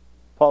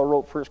 Paul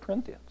wrote 1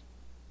 Corinthians.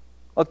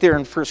 Look there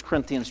in 1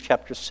 Corinthians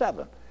chapter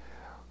 7.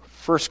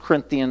 1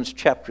 Corinthians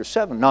chapter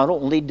 7. Not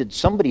only did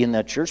somebody in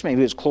that church,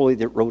 maybe it was Chloe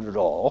that wrote it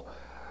all,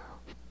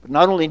 but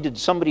not only did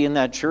somebody in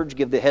that church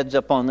give the heads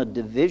up on the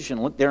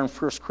division. Look there in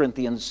 1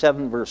 Corinthians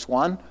 7 verse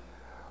 1.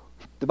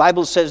 The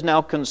Bible says,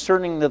 Now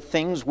concerning the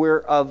things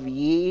whereof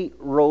ye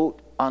wrote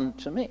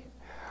unto me.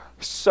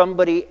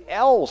 Somebody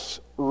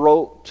else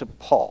wrote to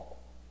Paul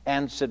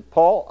and said,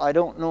 Paul, I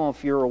don't know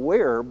if you're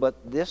aware,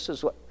 but this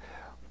is what...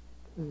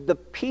 The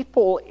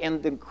people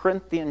in the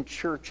Corinthian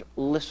church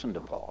listened to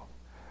Paul.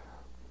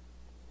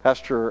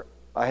 Pastor,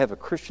 I have a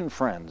Christian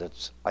friend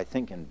that's, I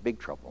think, in big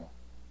trouble.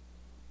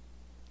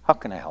 How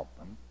can I help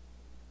them?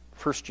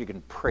 First, you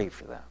can pray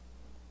for them.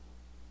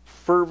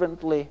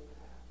 Fervently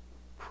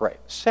pray.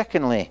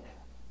 Secondly,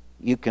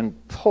 you can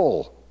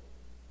pull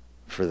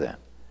for them.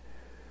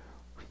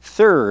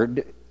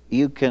 Third,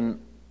 you can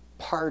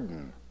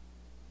pardon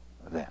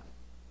them.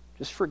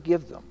 Just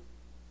forgive them.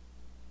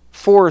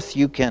 Fourth,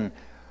 you can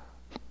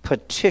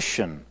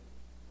petition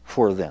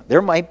for them.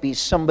 There might be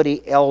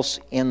somebody else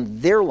in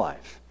their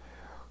life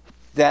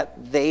that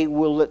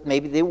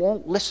maybe they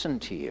won't listen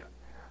to you,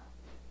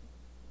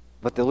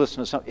 but they'll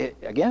listen to something.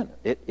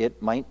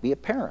 It might be a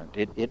parent.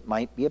 It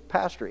might be a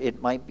pastor.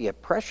 It might be a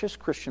precious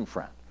Christian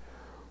friend.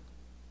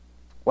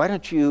 Why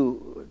don't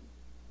you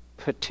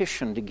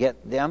petition to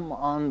get them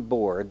on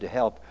board to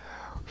help?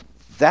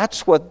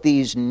 That's what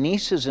these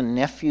nieces and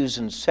nephews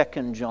in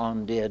 2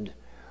 John did.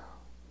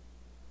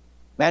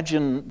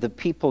 Imagine the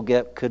people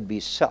could be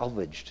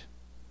salvaged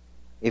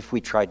if we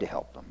tried to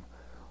help them.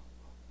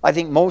 I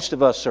think most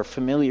of us are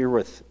familiar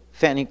with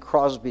Fanny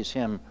Crosby's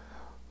hymn,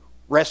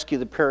 Rescue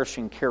the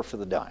Perishing, Care for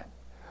the Dying.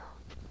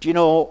 Do you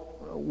know,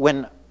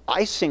 when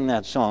I sing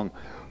that song,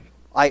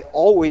 I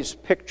always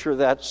picture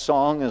that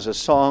song as a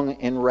song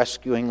in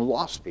rescuing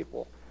lost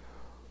people.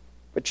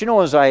 But you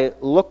know, as I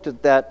looked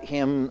at that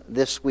hymn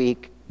this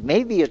week,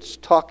 maybe it's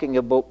talking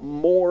about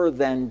more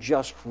than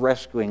just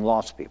rescuing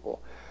lost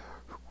people.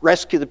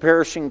 Rescue the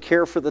perishing,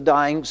 care for the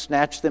dying,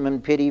 snatch them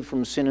in pity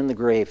from sin and the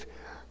grave.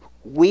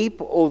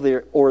 Weep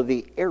o'er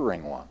the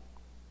erring one.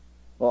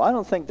 Well, I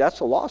don't think that's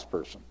a lost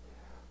person.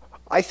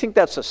 I think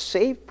that's a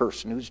saved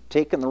person who's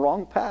taken the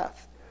wrong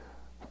path.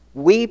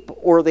 Weep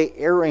o'er the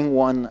erring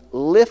one,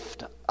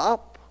 lift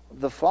up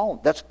the fallen.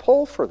 That's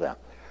Paul for them.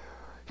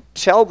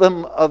 Tell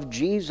them of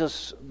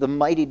Jesus, the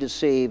mighty to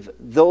save,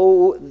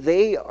 though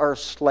they are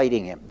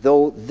slighting him.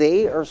 Though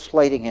they are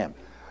slighting him,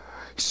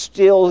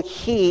 still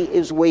he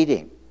is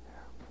waiting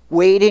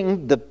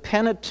the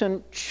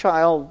penitent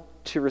child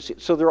to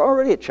receive. So they're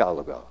already a child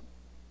of God.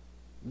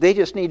 They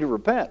just need to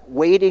repent.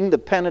 Waiting the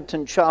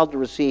penitent child to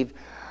receive.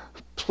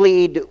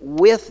 Plead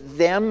with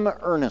them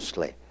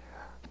earnestly.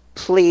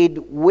 Plead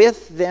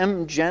with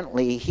them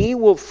gently. He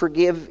will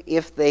forgive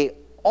if they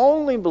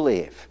only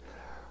believe.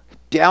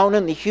 Down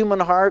in the human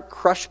heart,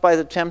 crushed by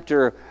the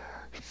tempter,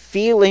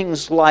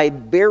 feelings lie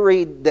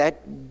buried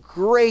that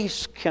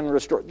grace can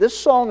restore. This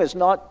song is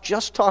not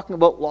just talking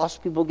about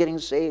lost people getting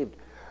saved.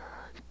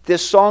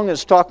 This song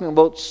is talking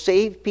about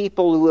saved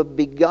people who have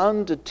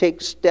begun to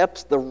take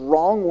steps the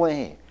wrong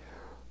way.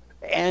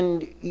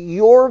 And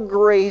your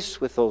grace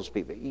with those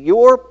people,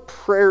 your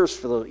prayers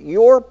for those,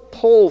 your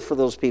pull for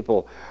those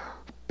people,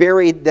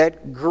 buried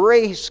that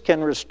grace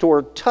can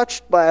restore,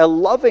 touched by a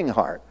loving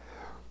heart.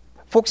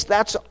 Folks,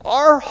 that's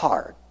our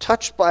heart,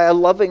 touched by a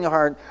loving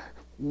heart,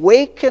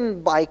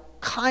 wakened by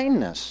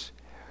kindness.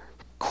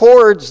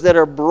 Chords that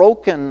are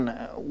broken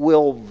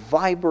will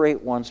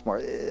vibrate once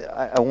more.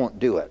 I won't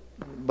do it,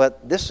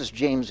 but this is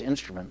James'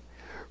 instrument.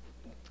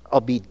 I'll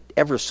be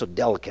ever so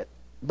delicate.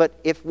 But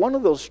if one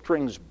of those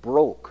strings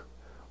broke,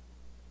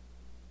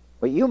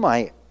 well,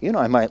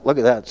 I might look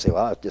at that and say,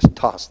 well, I'll just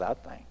toss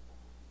that thing.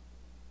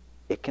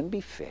 It can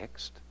be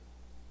fixed.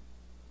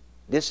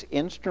 This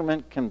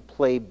instrument can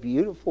play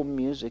beautiful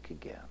music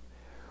again.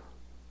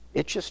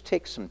 It just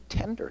takes some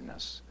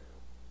tenderness.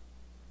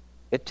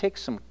 It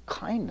takes some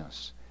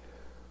kindness.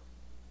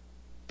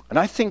 And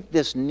I think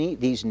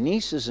these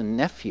nieces and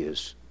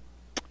nephews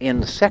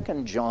in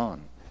 2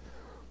 John,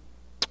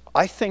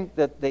 I think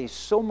that they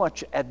so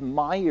much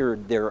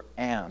admired their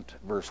aunt,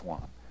 verse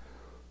 1.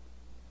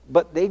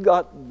 But they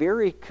got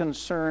very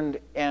concerned,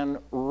 and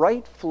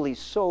rightfully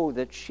so,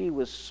 that she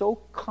was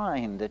so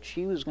kind that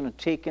she was going to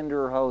take into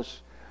her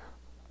house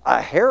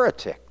a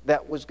heretic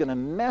that was going to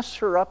mess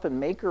her up and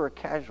make her a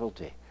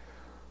casualty.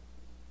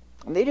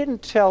 And they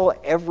didn't tell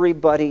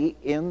everybody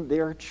in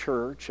their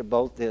church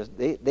about this.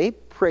 They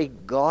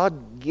prayed,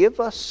 God, give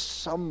us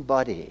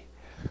somebody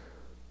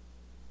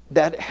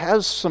that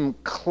has some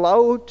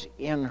clout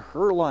in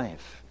her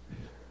life.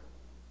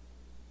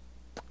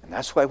 And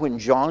that's why when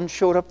John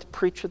showed up to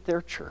preach at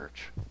their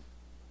church,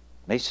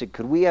 they said,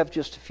 could we have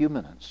just a few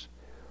minutes?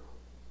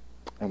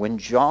 And when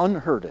John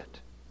heard it,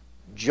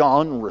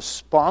 John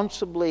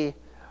responsibly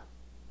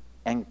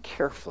and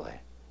carefully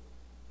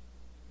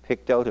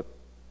picked out a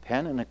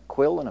pen and a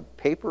quill and a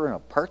paper and a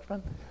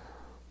parchment,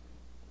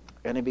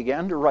 and he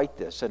began to write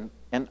this.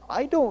 And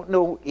I don't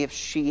know if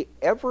she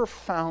ever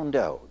found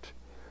out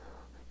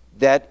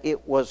that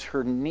it was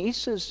her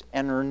nieces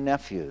and her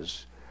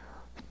nephews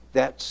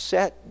that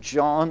set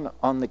John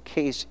on the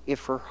case.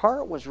 If her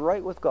heart was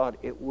right with God,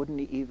 it wouldn't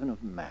even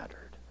have mattered.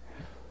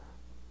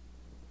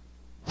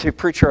 Say,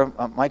 preacher,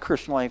 my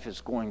Christian life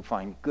is going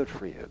fine. Good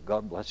for you.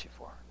 God bless you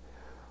for it.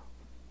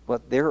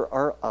 But there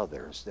are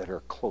others that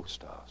are close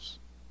to us,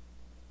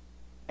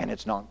 and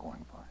it's not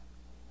going fine.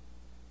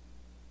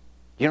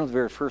 You know, the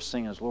very first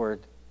thing is,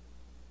 Lord,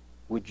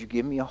 would you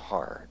give me a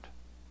heart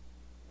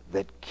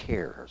that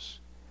cares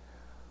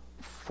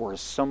for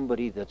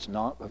somebody that's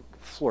not.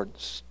 Lord,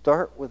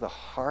 start with a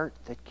heart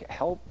that can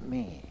help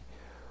me.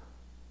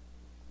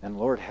 And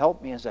Lord,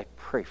 help me as I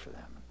pray for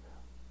them.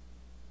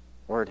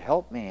 Lord,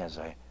 help me as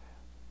I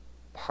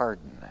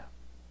pardon them.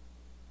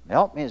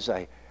 Help me as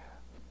I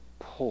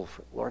pull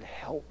for. Lord,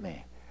 help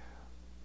me